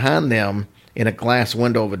dress behind them in a glass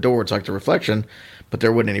window of a door. It's like the reflection, but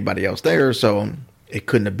there wasn't anybody else there, so it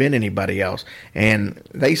couldn't have been anybody else. And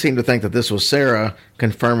they seem to think that this was Sarah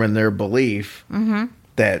confirming their belief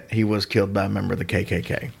that he was killed by a member of the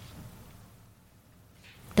KKK.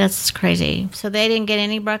 That's crazy. So they didn't get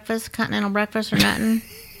any breakfast, continental breakfast or nothing?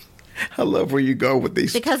 I love where you go with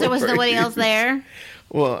these Because there was nobody else there?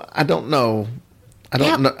 Well, I don't know. I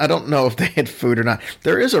don't know if they had food or not.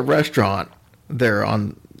 There is a restaurant there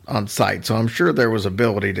on site, so I'm sure there was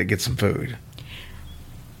ability to get some food.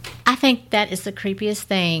 I think that is the creepiest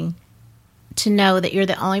thing, to know that you're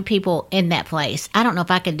the only people in that place. I don't know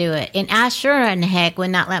if I could do it. And I sure in the heck would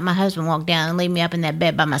not let my husband walk down and leave me up in that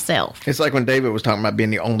bed by myself. It's like when David was talking about being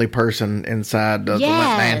the only person inside the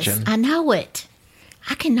Lent mansion. I know it.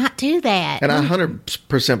 I cannot do that. And I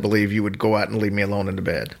 100% believe you would go out and leave me alone in the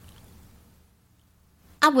bed.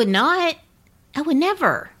 I would not. I would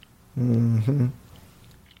never. Mm-hmm.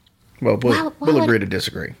 Well, we'll agree to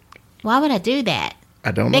disagree. Why would I do that?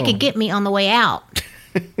 I don't know. They could get me on the way out.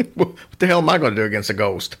 What the hell am I going to do against a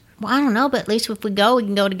ghost? Well, I don't know, but at least if we go, we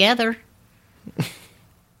can go together.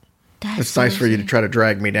 It's nice for you to try to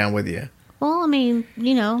drag me down with you. Well, I mean,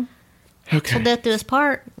 Okay. till death do us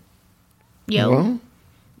part. Yo. Well,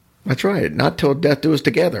 that's right. Not till death do us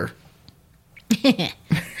together.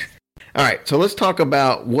 All right, so let's talk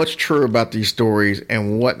about what's true about these stories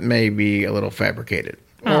and what may be a little fabricated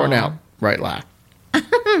or an outright lie.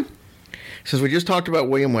 Since we just talked about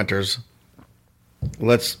William Winters,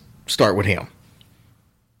 let's start with him.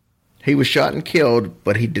 He was shot and killed,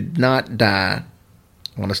 but he did not die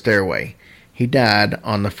on a stairway. He died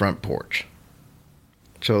on the front porch.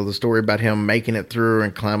 So the story about him making it through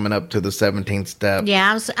and climbing up to the 17th step.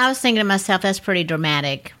 Yeah, I was thinking to myself, that's pretty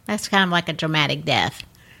dramatic. That's kind of like a dramatic death.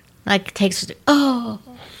 Like it takes. Oh.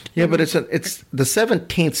 Yeah, but it's the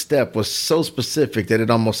 17th step was so specific that it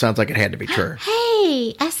almost sounds like it had to be true.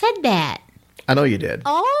 Hey, I said that. I know you did.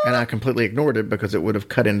 Oh. And I completely ignored it because it would have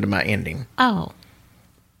cut into my ending. Oh.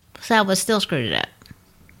 So I was still screwed it up.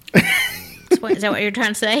 Is that what you're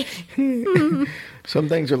trying to say? Some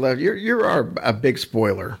things are left. You're a big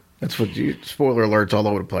spoiler. That's what spoiler alerts all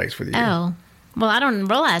over the place with you. Oh. Well, I don't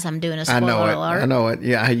realize I'm doing a spoiler alert. I know it.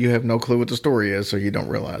 Yeah, you have no clue what the story is, so you don't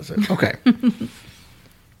realize it. Okay.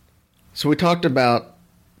 So we talked about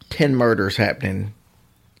 10 murders happening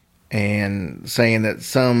and saying that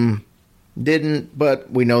some didn't,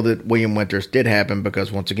 but we know that William Winters did happen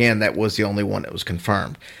because, once again, that was the only one that was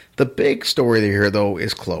confirmed. The big story here, though,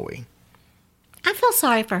 is Chloe. I feel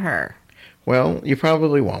sorry for her. Well, you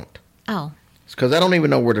probably won't. Oh. It's because I don't even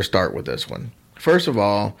know where to start with this one. First of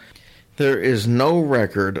all, there is no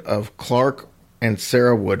record of Clark and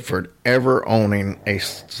Sarah Woodford ever owning a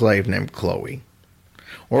slave named Chloe.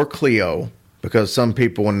 Or Cleo, because some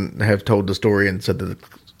people have told the story and said that the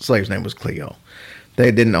slave's name was Cleo. They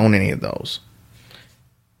didn't own any of those.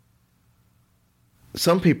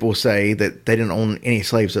 Some people say that they didn't own any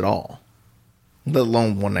slaves at all, let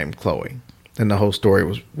alone one named Chloe. And the whole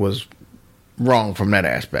story was wrong from that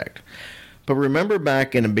aspect. But remember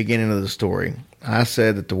back in the beginning of the story, I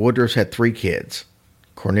said that the Woodruffs had 3 kids,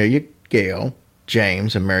 Cornelia Gale,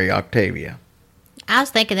 James, and Mary Octavia. I was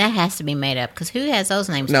thinking that has to be made up, because who has those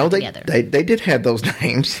names together? They did have those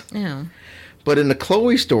names. Oh. But in the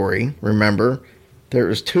Chloe story, remember, there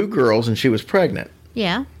was 2 girls and she was pregnant.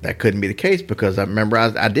 Yeah. That couldn't be the case because I remember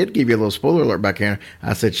I did give you a little spoiler alert back here.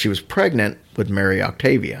 I said she was pregnant with Mary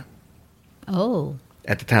Octavia. Oh.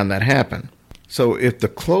 At the time that happened. So if the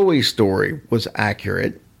Chloe story was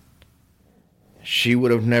accurate,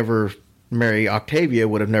 Mary Octavia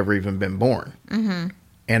would have never even been born. Mm-hmm.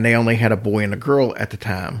 And they only had a boy and a girl at the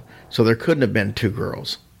time, so there couldn't have been 2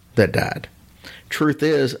 girls that died. Truth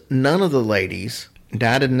is, none of the ladies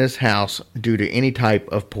died in this house due to any type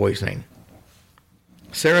of poisoning.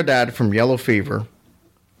 Sarah died from yellow fever.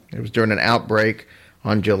 It was during an outbreak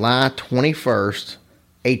on July 21st,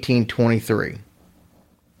 1823.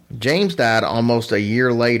 James died almost a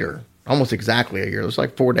year later, almost exactly a year. It was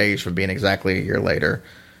like 4 days from being exactly a year later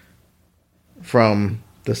from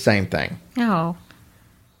the same thing. Oh.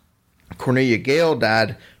 Cornelia Gale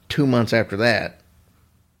died 2 months after that.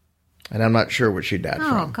 And I'm not sure what she died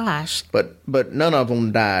from. Oh, gosh. But none of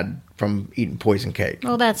them died from eating poison cake.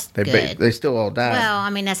 Well, that's good. They still all died. Well, I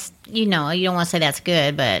mean, that's, you don't want to say that's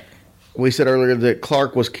good, but... We said earlier that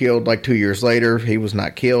Clark was killed like 2 years later. He was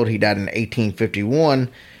not killed. He died in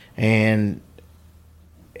 1851. And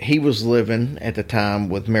he was living at the time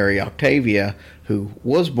with Mary Octavia, who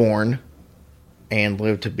was born and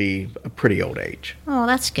lived to be a pretty old age. Oh,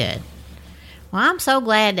 that's good. Well, I'm so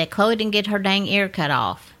glad that Chloe didn't get her dang ear cut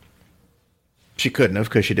off. She couldn't have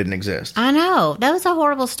because she didn't exist. I know. That was a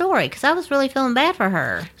horrible story because I was really feeling bad for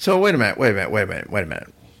her. So wait a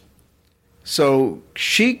minute. So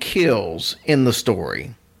she kills in the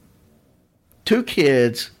story 2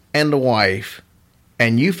 kids and the wife,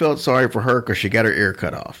 and you felt sorry for her because she got her ear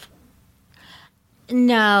cut off.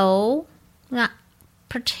 No, not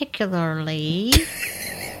particularly.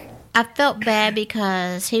 I felt bad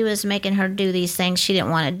because he was making her do these things she didn't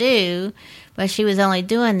want to do, but she was only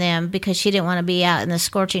doing them because she didn't want to be out in the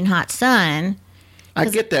scorching hot sun. I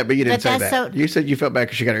get that, but you didn't say that. So, you said you felt bad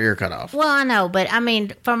because she got her ear cut off. Well, I know, but I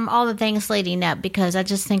mean, from all the things leading up, because I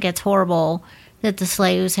just think it's horrible that the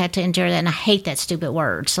slaves had to endure that, and I hate that stupid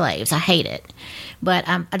word, slaves. I hate it. But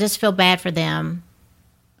I just feel bad for them,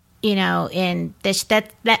 and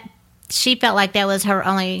that she felt like that was her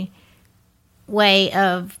only way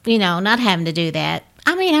of, not having to do that.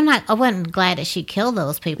 I mean, I wasn't glad that she killed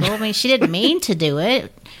those people. I mean, she didn't mean to do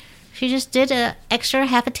it. She just did an extra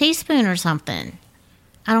half a teaspoon or something.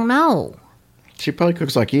 I don't know. She probably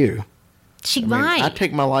cooks like you. She might. I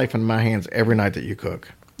take my life in my hands every night that you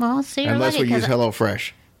cook. Well, see, you're unless lucky, we use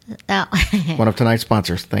HelloFresh. Oh. One of tonight's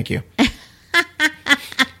sponsors. Thank you.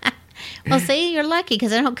 Well, see, you're lucky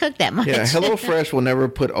because I don't cook that much. Yeah, HelloFresh will never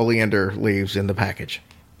put oleander leaves in the package.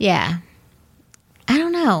 Yeah. I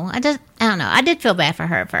don't know. I don't know. I did feel bad for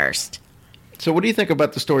her at first. So what do you think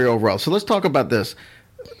about the story overall? So let's talk about this.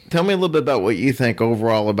 Tell me a little bit about what you think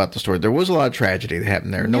overall about the story. There was a lot of tragedy that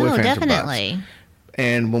happened there. No ifs, ands, definitely. or buts.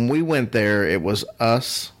 And when we went there, it was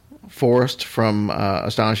us, Forrest from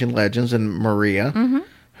Astonishing Legends, and Maria,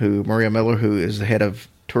 Maria Miller, who is the head of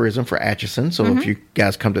tourism for Atchison. So if you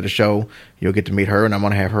guys come to the show, you'll get to meet her, and I'm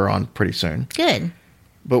going to have her on pretty soon. Good.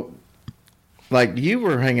 But like you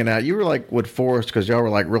were hanging out. You were like with Forrest because y'all were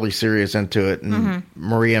like really serious into it, and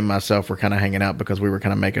Maria and myself were kind of hanging out because we were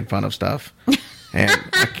kind of making fun of stuff. And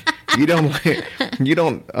you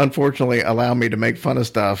don't unfortunately allow me to make fun of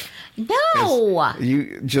stuff. No,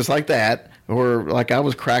 You just like that, or like I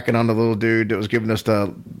was cracking on the little dude that was giving us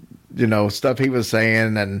the, stuff he was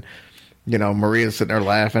saying, and Maria's sitting there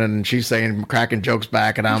laughing, and she's saying cracking jokes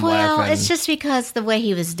back, and I'm laughing. Well, it's just because the way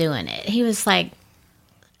he was doing it. He was like,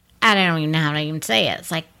 I don't even know how to even say it.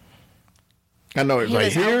 It's like, I know, it's he like,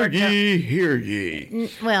 was hear over- ye, hear ye.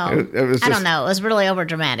 well, It was I just- don't know. It was really over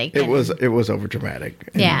dramatic. It was over dramatic.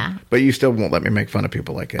 Yeah. But you still won't let me make fun of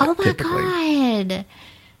people like that. Oh my typically. God!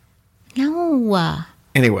 No.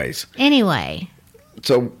 Anyways, Anyway,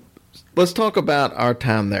 so let's talk about our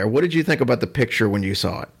time there. What did you think about the picture when you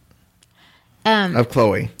saw it of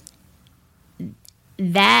Chloe?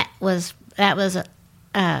 that was I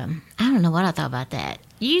don't know what I thought about that.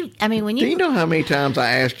 Do you know how many times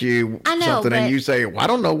I asked you I know, something and but- you say, well, I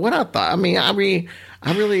don't know what I thought. I don't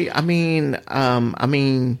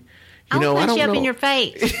I'll punch know. you up in your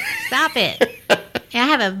face. Stop it! I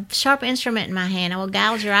have a sharp instrument in my hand. I will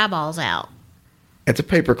gouge your eyeballs out. It's a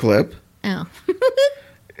paper clip. Oh.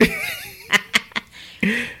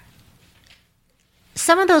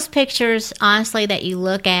 Some of those pictures, honestly, that you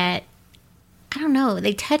look at, I don't know,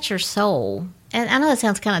 they touch your soul. And I know that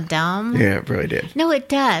sounds kind of dumb. Yeah, it really did. No, it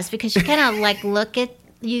does, because you kind of like look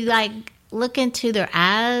into their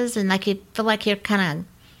eyes, and like you feel like you're kind of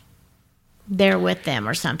there with them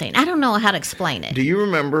or something. I don't know how to explain it. Do you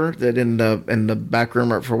remember that in the back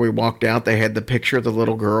room right before we walked out, they had the picture of the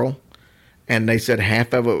little girl, and they said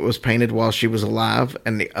half of it was painted while she was alive,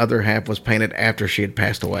 and the other half was painted after she had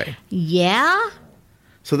passed away. Yeah?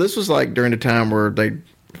 So this was like during the time where they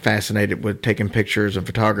fascinated with taking pictures and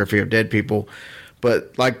photography of dead people,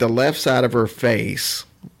 but like the left side of her face,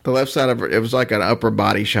 it was like an upper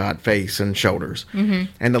body shot, face and shoulders, and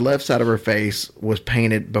the left side of her face was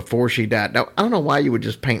painted before she died. Now I don't know why you would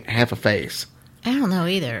just paint half a face. I don't know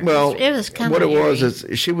either. Well, it was kind what of it was is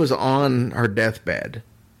she was on her deathbed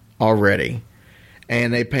already,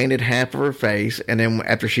 and they painted half of her face, and then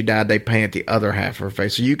after she died, they painted the other half of her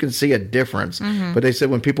face, so you can see a difference. But they said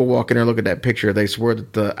when people walk in there and look at that picture, they swear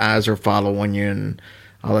that the eyes are following you and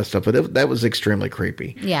all that stuff. But that was extremely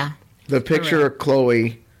creepy. Yeah. The picture of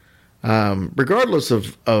Chloe, regardless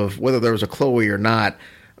of whether there was a Chloe or not,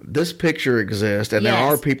 this picture exists, and there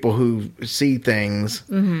Yes. are people who see things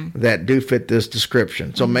that do fit this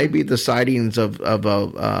description. So maybe the sightings of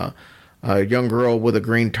a young girl with a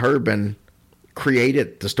green turban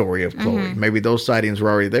created the story of Chloe. Maybe those sightings were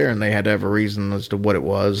already there, and they had to have a reason as to what it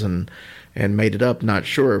was and made it up. Not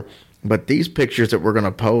sure, but these pictures that we're going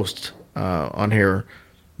to post on here,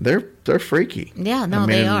 they're freaky. Yeah, no,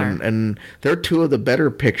 they are. And they're two of the better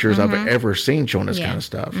pictures I've ever seen showing this Yeah. kind of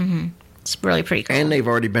stuff. It's really pretty cool. And they've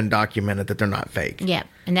already been documented that they're not fake. Yep.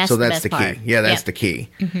 And that's so the that's best the part. key. Yeah, that's Yep. the key.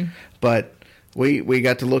 But we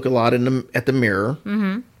got to look a lot at the mirror.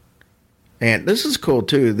 And this is cool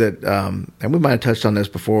too. That and we might have touched on this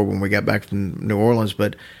before when we got back from New Orleans,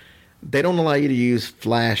 but they don't allow you to use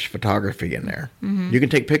flash photography in there. You can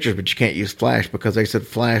take pictures, but you can't use flash because they said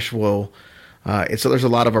flash will. So there's a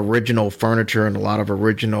lot of original furniture and a lot of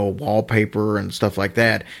original wallpaper and stuff like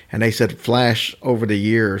that. And they said flash over the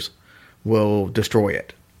years will destroy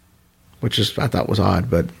it, which is I thought was odd,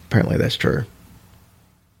 but apparently that's true.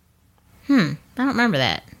 I don't remember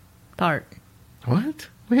that part. What?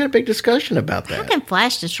 We had a big discussion about How that. can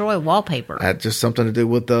flash destroy wallpaper? That's just something to do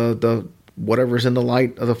with the whatever's in the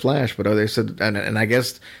light of the flash. But they said, and I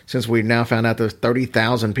guess since we now found out there's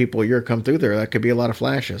 30,000 people a year come through there, that could be a lot of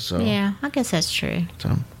flashes. So Yeah, I guess that's true.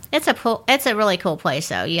 So It's a really cool place,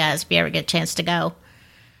 though. You guys, if you ever get a chance to go.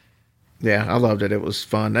 yeah, I loved it. It was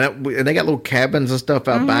fun, and they got little cabins and stuff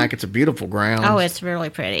out back. It's a beautiful ground. Oh, it's really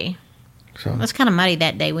pretty. so It was kind of muddy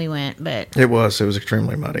that day we went, but it was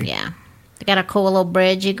extremely muddy. yeah. They got a cool little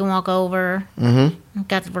bridge you can walk over. Mm-hmm.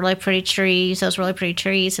 Got really pretty trees, those really pretty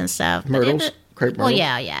trees and stuff. But Myrtles? Crepe Well,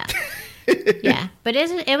 myrtles? yeah. Yeah, but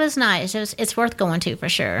it was nice. It's worth going to for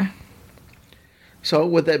sure. So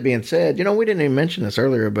with that being said, we didn't even mention this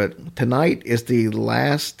earlier, but tonight is the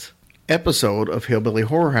last episode of Hillbilly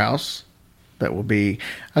Horror House. That will be.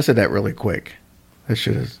 I said that really quick. That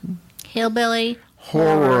should have. Hillbilly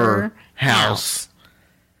Horror House.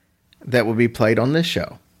 That will be played on this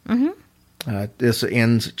show. This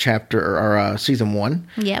ends season 1.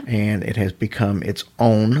 Yep. And it has become its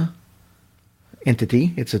own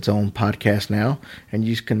entity. It's its own podcast now, and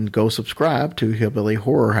you can go subscribe to Hillbilly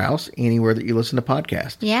Horror House anywhere that you listen to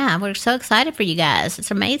podcasts. Yeah, we're so excited for you guys.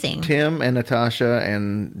 It's amazing. Tim and Natasha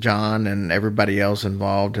and John and everybody else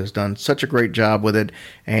involved has done such a great job with it.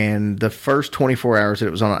 And the first 24 hours that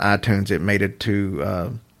it was on iTunes, it made it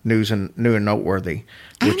to new and noteworthy,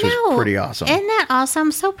 which is pretty awesome. Isn't that awesome?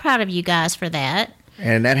 I'm so proud of you guys for that.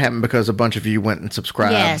 And that happened because a bunch of you went and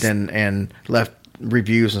subscribed and left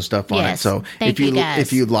reviews and stuff on it. So if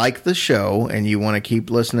you like the show and you want to keep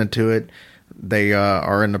listening to it, they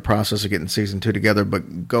are in the process of getting season 2 together.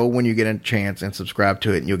 But go when you get a chance and subscribe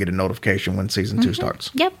to it, and you'll get a notification when season 2 starts.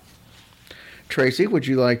 Yep. Tracy, would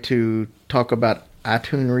you like to talk about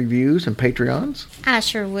iTunes reviews and Patreons? I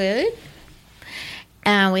sure would.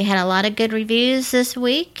 We had a lot of good reviews this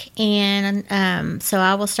week, and so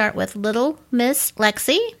I will start with Little Miss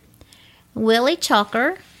Lexi, Willie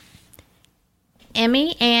Chalker,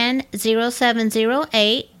 Emmy Ann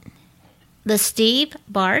 0708, The Steve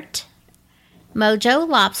Bart, Mojo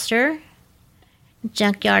Lobster,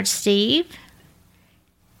 Junkyard Steve,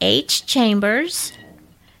 H. Chambers,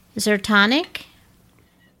 Zertonic,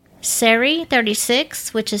 Sari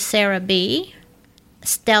 36, which is Sarah B,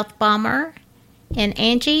 Stealth Bomber, and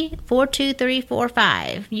Angie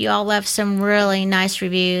 42345. You all left some really nice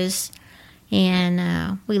reviews,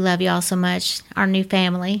 and we love you all so much, our new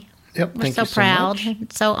family. Yep, We're so proud,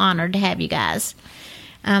 so honored to have you guys.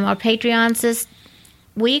 Our Patreons this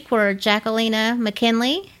week were Jacquelina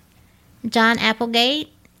McKinley, John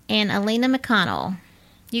Applegate, and Alina McConnell.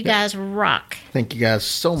 You guys rock. Thank you guys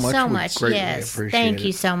so much. So much, greatly yes. appreciate Thank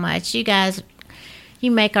you so much. You guys,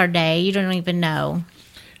 you make our day. You don't even know.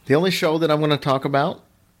 The only show that I'm going to talk about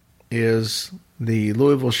is the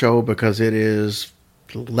Louisville show because it is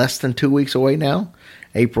less than 2 weeks away now.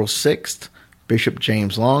 April 6th. Bishop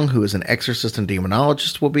James Long, who is an exorcist and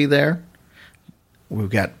demonologist, will be there. We've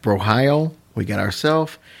got Brohio, we got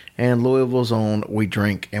ourselves, and Louisville's own We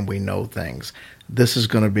Drink and We Know Things. This is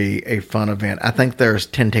going to be a fun event. I think there's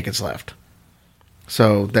 10 tickets left.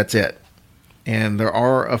 So that's it. And there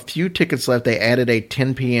are a few tickets left. They added a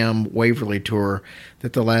 10 p.m. Waverly tour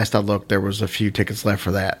that the last I looked, there was a few tickets left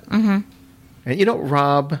for that. Mm-hmm. And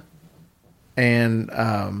Rob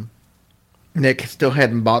and Nick still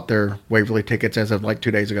hadn't bought their Waverly tickets as of like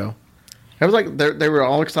 2 days ago. It was like they were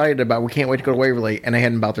all excited about, we can't wait to go to Waverly, and they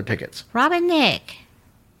hadn't bought their tickets. Rob and Nick,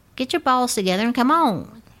 get your balls together and come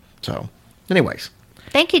on. So, anyways.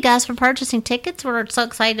 Thank you guys for purchasing tickets. We're so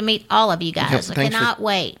excited to meet all of you guys. I cannot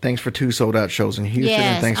wait. Thanks for 2 sold-out shows in Houston,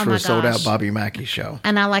 and thanks for a sold-out Bobby Mackey show.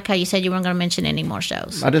 And I like how you said you weren't going to mention any more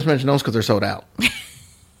shows. I just mentioned those because they're sold out.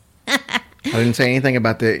 I didn't say anything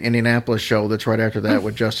about the Indianapolis show that's right after that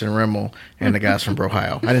with Justin Rimmel and the guys from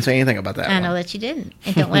Ohio. I didn't say anything about that. I know that you didn't.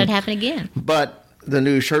 And don't let it happen again. But the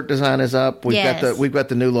new shirt design is up. We've got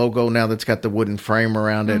the new logo now that's got the wooden frame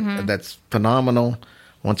around it. Mm-hmm. That's phenomenal.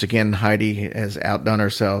 Once again, Heidi has outdone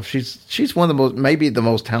herself. She's one of the maybe the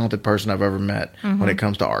most talented person I've ever met when it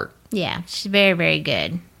comes to art. Yeah, she's very, very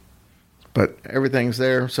good. But everything's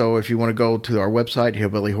there. So if you want to go to our website,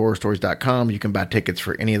 hillbillyhorrorstories.com, you can buy tickets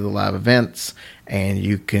for any of the live events, and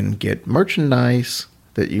you can get merchandise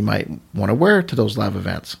that you might want to wear to those live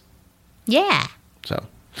events. Yeah. So,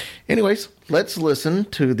 anyways, let's listen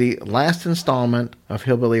to the last installment of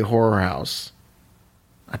Hillbilly Horror House.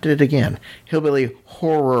 I did it again. Hillbilly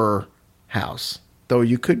Horror House. Though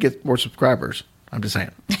you could get more subscribers. I'm just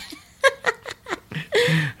saying.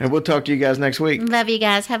 And we'll talk to you guys next week. Love you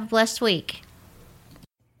guys. Have a blessed week.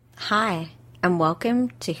 Hi, and welcome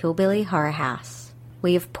to Hillbilly Horror House.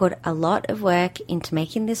 We have put a lot of work into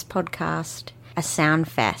making this podcast a sound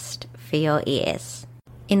fest for your ears.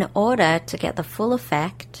 In order to get the full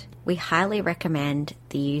effect, we highly recommend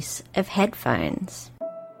the use of headphones.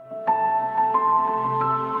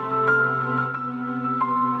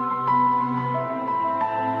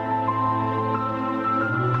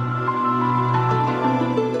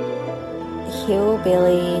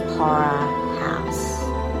 Hillbilly Horror House.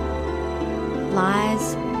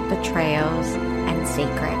 Lies, betrayals, and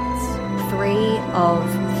secrets. 3 of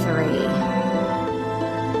 3.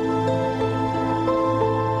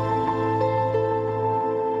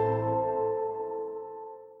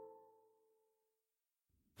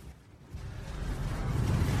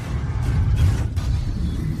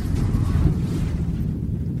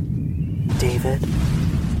 David,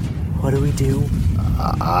 what do we do?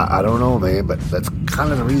 I don't know, man, but that's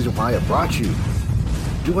kind of the reason why I brought you.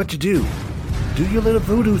 Do what you do. Do your little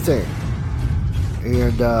voodoo thing.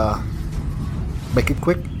 And, make it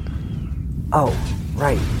quick. Oh,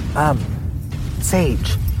 right.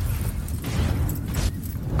 Sage.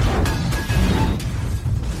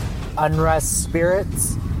 Unrest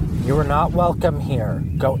spirits, you are not welcome here.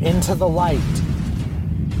 Go into the light.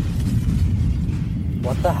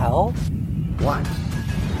 What the hell? What?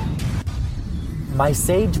 My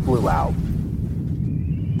sage blew out.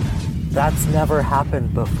 That's never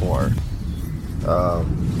happened before.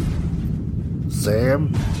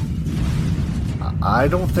 Sam? I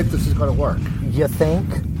don't think this is gonna work. You think?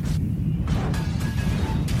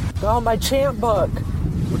 Oh, my chant book!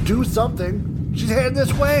 Well, do something. She's heading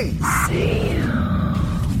this way.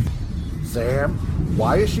 Sam,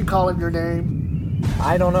 why is she calling your name?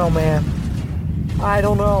 I don't know, man. I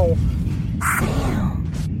don't know.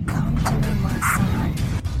 Sam, come to me, my son.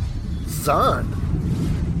 Son?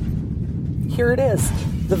 Here it is,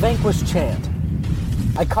 the Vanquish chant.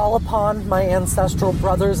 I call upon my ancestral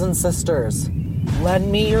brothers and sisters. Lend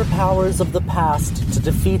me your powers of the past to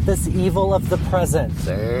defeat this evil of the present.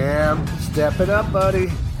 Sam, step it up, buddy.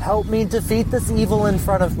 Help me defeat this evil in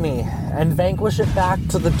front of me and vanquish it back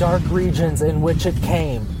to the dark regions in which it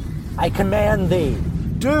came. I command thee.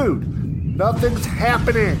 Dude, nothing's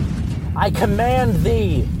happening. I command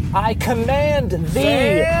thee. I command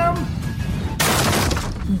thee. Sam?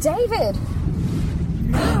 David!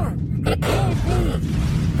 No, it can't be.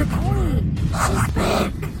 The queen, she's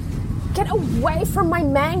back. Get away from my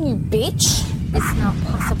man, you bitch! It's not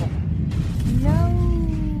possible. No.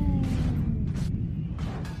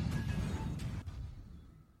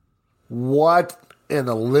 What in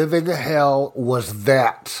the living hell was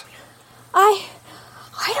that? I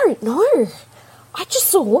don't know. I just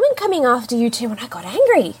saw a woman coming after you two and I got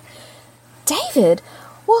angry. David?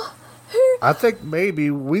 Well, who? I think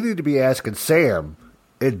maybe we need to be asking Sam.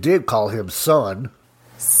 It did call him son.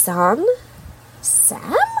 Son?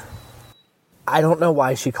 Sam? I don't know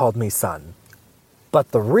why she called me son.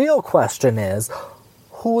 But the real question is,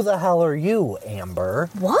 who the hell are you, Amber?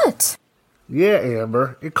 What? Yeah,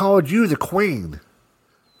 Amber, it called you the queen.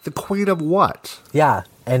 The queen of what? Yeah,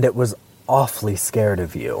 and it was awfully scared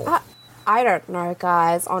of you. I don't know,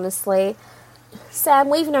 guys, honestly. Sam,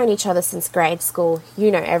 we've known each other since grade school.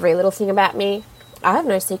 You know every little thing about me. I have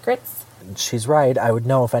no secrets. She's right, I would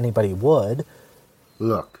know if anybody would.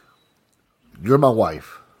 Look, you're my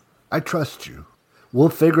wife. I trust you. We'll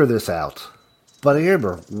figure this out. But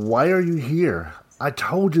Amber, why are you here? I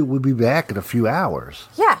told you we'd be back in a few hours.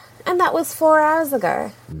 Yeah, and that was 4 hours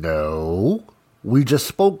ago. No, we just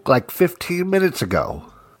spoke like 15 minutes ago.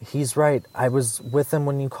 He's right. I was with him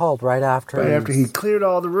when you called right after. Right after he cleared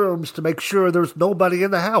all the rooms to make sure there's nobody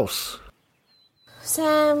in the house.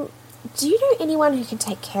 Sam, do you know anyone who can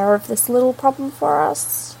take care of this little problem for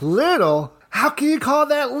us? Little? How can you call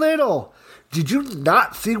that little? Did you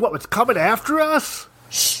not see what was coming after us?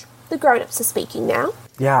 Shh, the grown-ups are speaking now.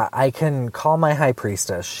 Yeah, I can call my high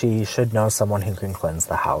priestess. She should know someone who can cleanse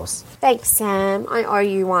the house. Thanks, Sam. I owe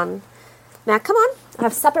you one. Now, come on. I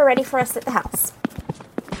have supper ready for us at the house.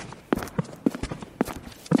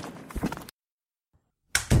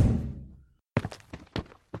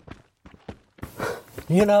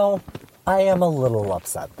 You know, I am a little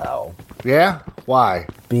upset, though. Yeah? Why?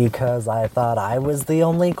 Because I thought I was the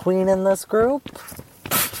only queen in this group.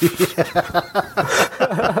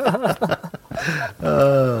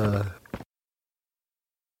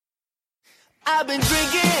 I've been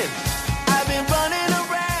drinking, I've been running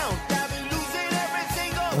around, I've been losing every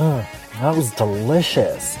single... That was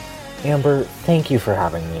delicious. Amber, thank you for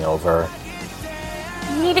having me over.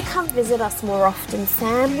 You need to come visit us more often,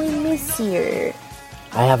 Sam. We miss you.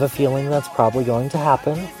 I have a feeling that's probably going to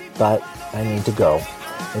happen, but I need to go.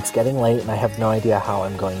 It's getting late and I have no idea how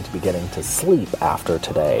I'm going to be getting to sleep after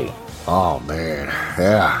today. Oh, man.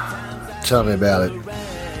 Yeah. Tell me about it.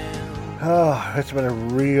 Oh, it's been a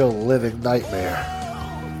real living nightmare.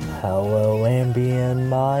 Hello, Ambien,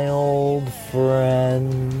 my old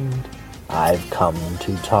friend. I've come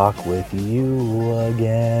to talk with you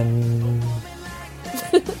again.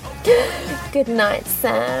 Good night,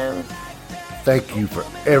 Sam. Thank you for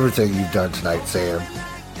everything you've done tonight, Sam.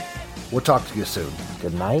 We'll talk to you soon.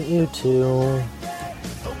 Good night, you two.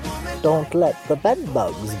 Don't let the bed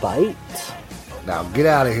bugs bite. Now get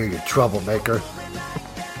out of here, you troublemaker.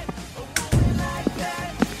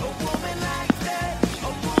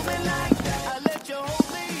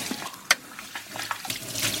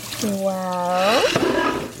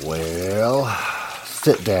 Well,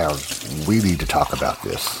 sit down. We need to talk about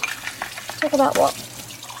this. Talk about what?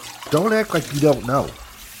 Don't act like you don't know.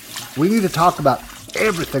 We need to talk about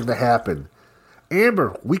everything that happened.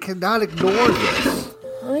 Amber, we cannot ignore this.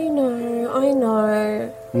 I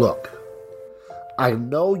know. Look, I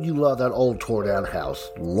know you love that old tore-down house.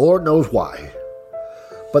 Lord knows why.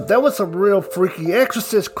 But there was some real freaky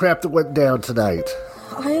exorcist crap that went down tonight.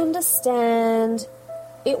 I understand.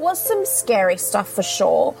 It was some scary stuff for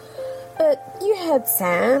sure. But you heard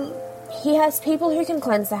Sam. He has people who can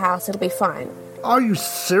cleanse the house. It'll be fine. Are you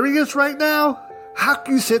serious right now? How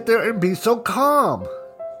can you sit there and be so calm?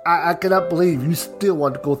 I cannot believe you still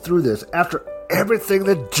want to go through this after everything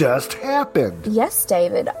that just happened. Yes,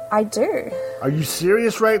 David, I do. Are you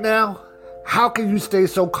serious right now? How can you stay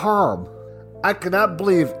so calm? I cannot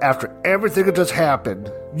believe after everything that just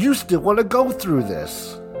happened, you still want to go through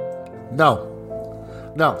this. No,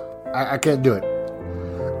 I can't do it.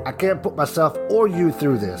 I can't put myself or you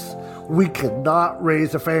through this. We cannot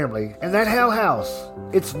raise a family in that hell house.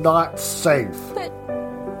 It's not safe. But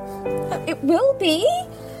it will be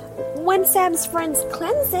when Sam's friends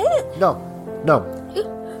cleanse it. No.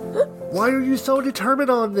 Why are you so determined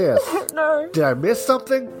on this? I don't know. Did I miss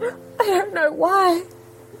something? I don't know why.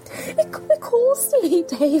 It calls to me,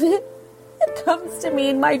 David. It comes to me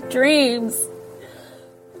in my dreams.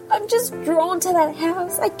 I'm just drawn to that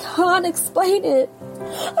house. I can't explain it.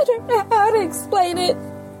 I don't know how to explain it.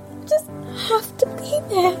 I just have to be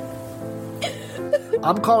there.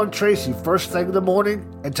 I'm calling Tracy first thing in the morning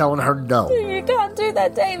and telling her no. You can't do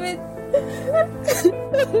that, David.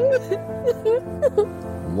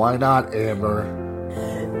 Why not, Amber?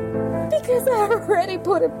 Because I already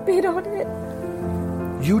put a bid on it.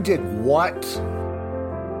 You did what?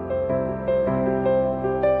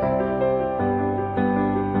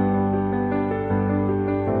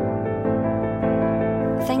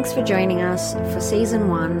 Thanks for joining us for Season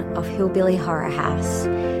 1 of Hillbilly Horror House.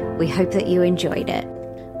 We hope that you enjoyed it.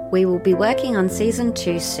 We will be working on Season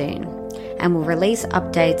 2 soon, and will release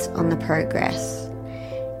updates on the progress.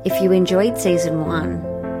 If you enjoyed Season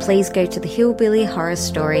 1, please go to the Hillbilly Horror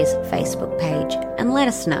Stories Facebook page and let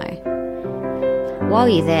us know. While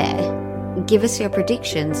you're there, give us your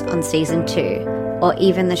predictions on Season 2, or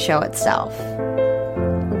even the show itself.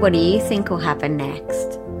 What do you think will happen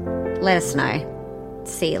next? Let us know.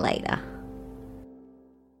 See you later.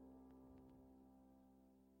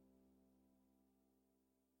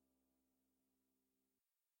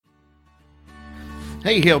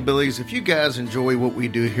 Hey Hillbillies, if you guys enjoy what we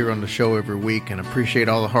do here on the show every week and appreciate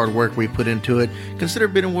all the hard work we put into it, consider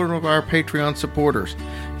being one of our Patreon supporters.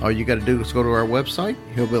 All you got to do is go to our website,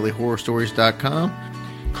 hillbillyhorrorstories.com,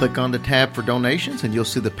 click on the tab for donations, and you'll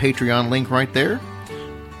see the Patreon link right there.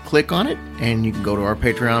 Click on it, and you can go to our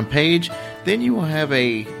Patreon page. Then you will have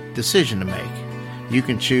a decision to make. You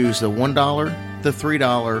can choose the $1, the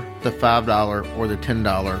 $3, the $5, or the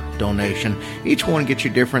 $10 donation. Each one gets you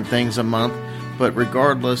different things a month. But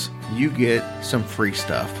regardless, you get some free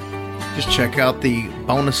stuff. Just check out the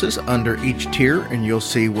bonuses under each tier and you'll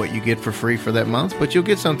see what you get for free for that month, but you'll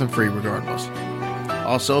get something free regardless.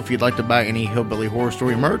 Also, if you'd like to buy any Hillbilly Horror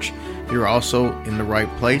Story merch, you're also in the right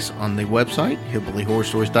place on the website,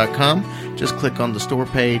 hillbillyhorrorstories.com. Just click on the store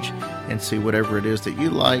page and see whatever it is that you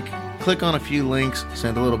like. Click on a few links,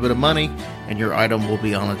 send a little bit of money, and your item will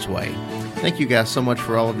be on its way. Thank you guys so much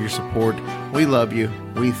for all of your support. We love you,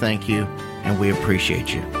 we thank you, and we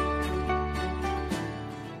appreciate you.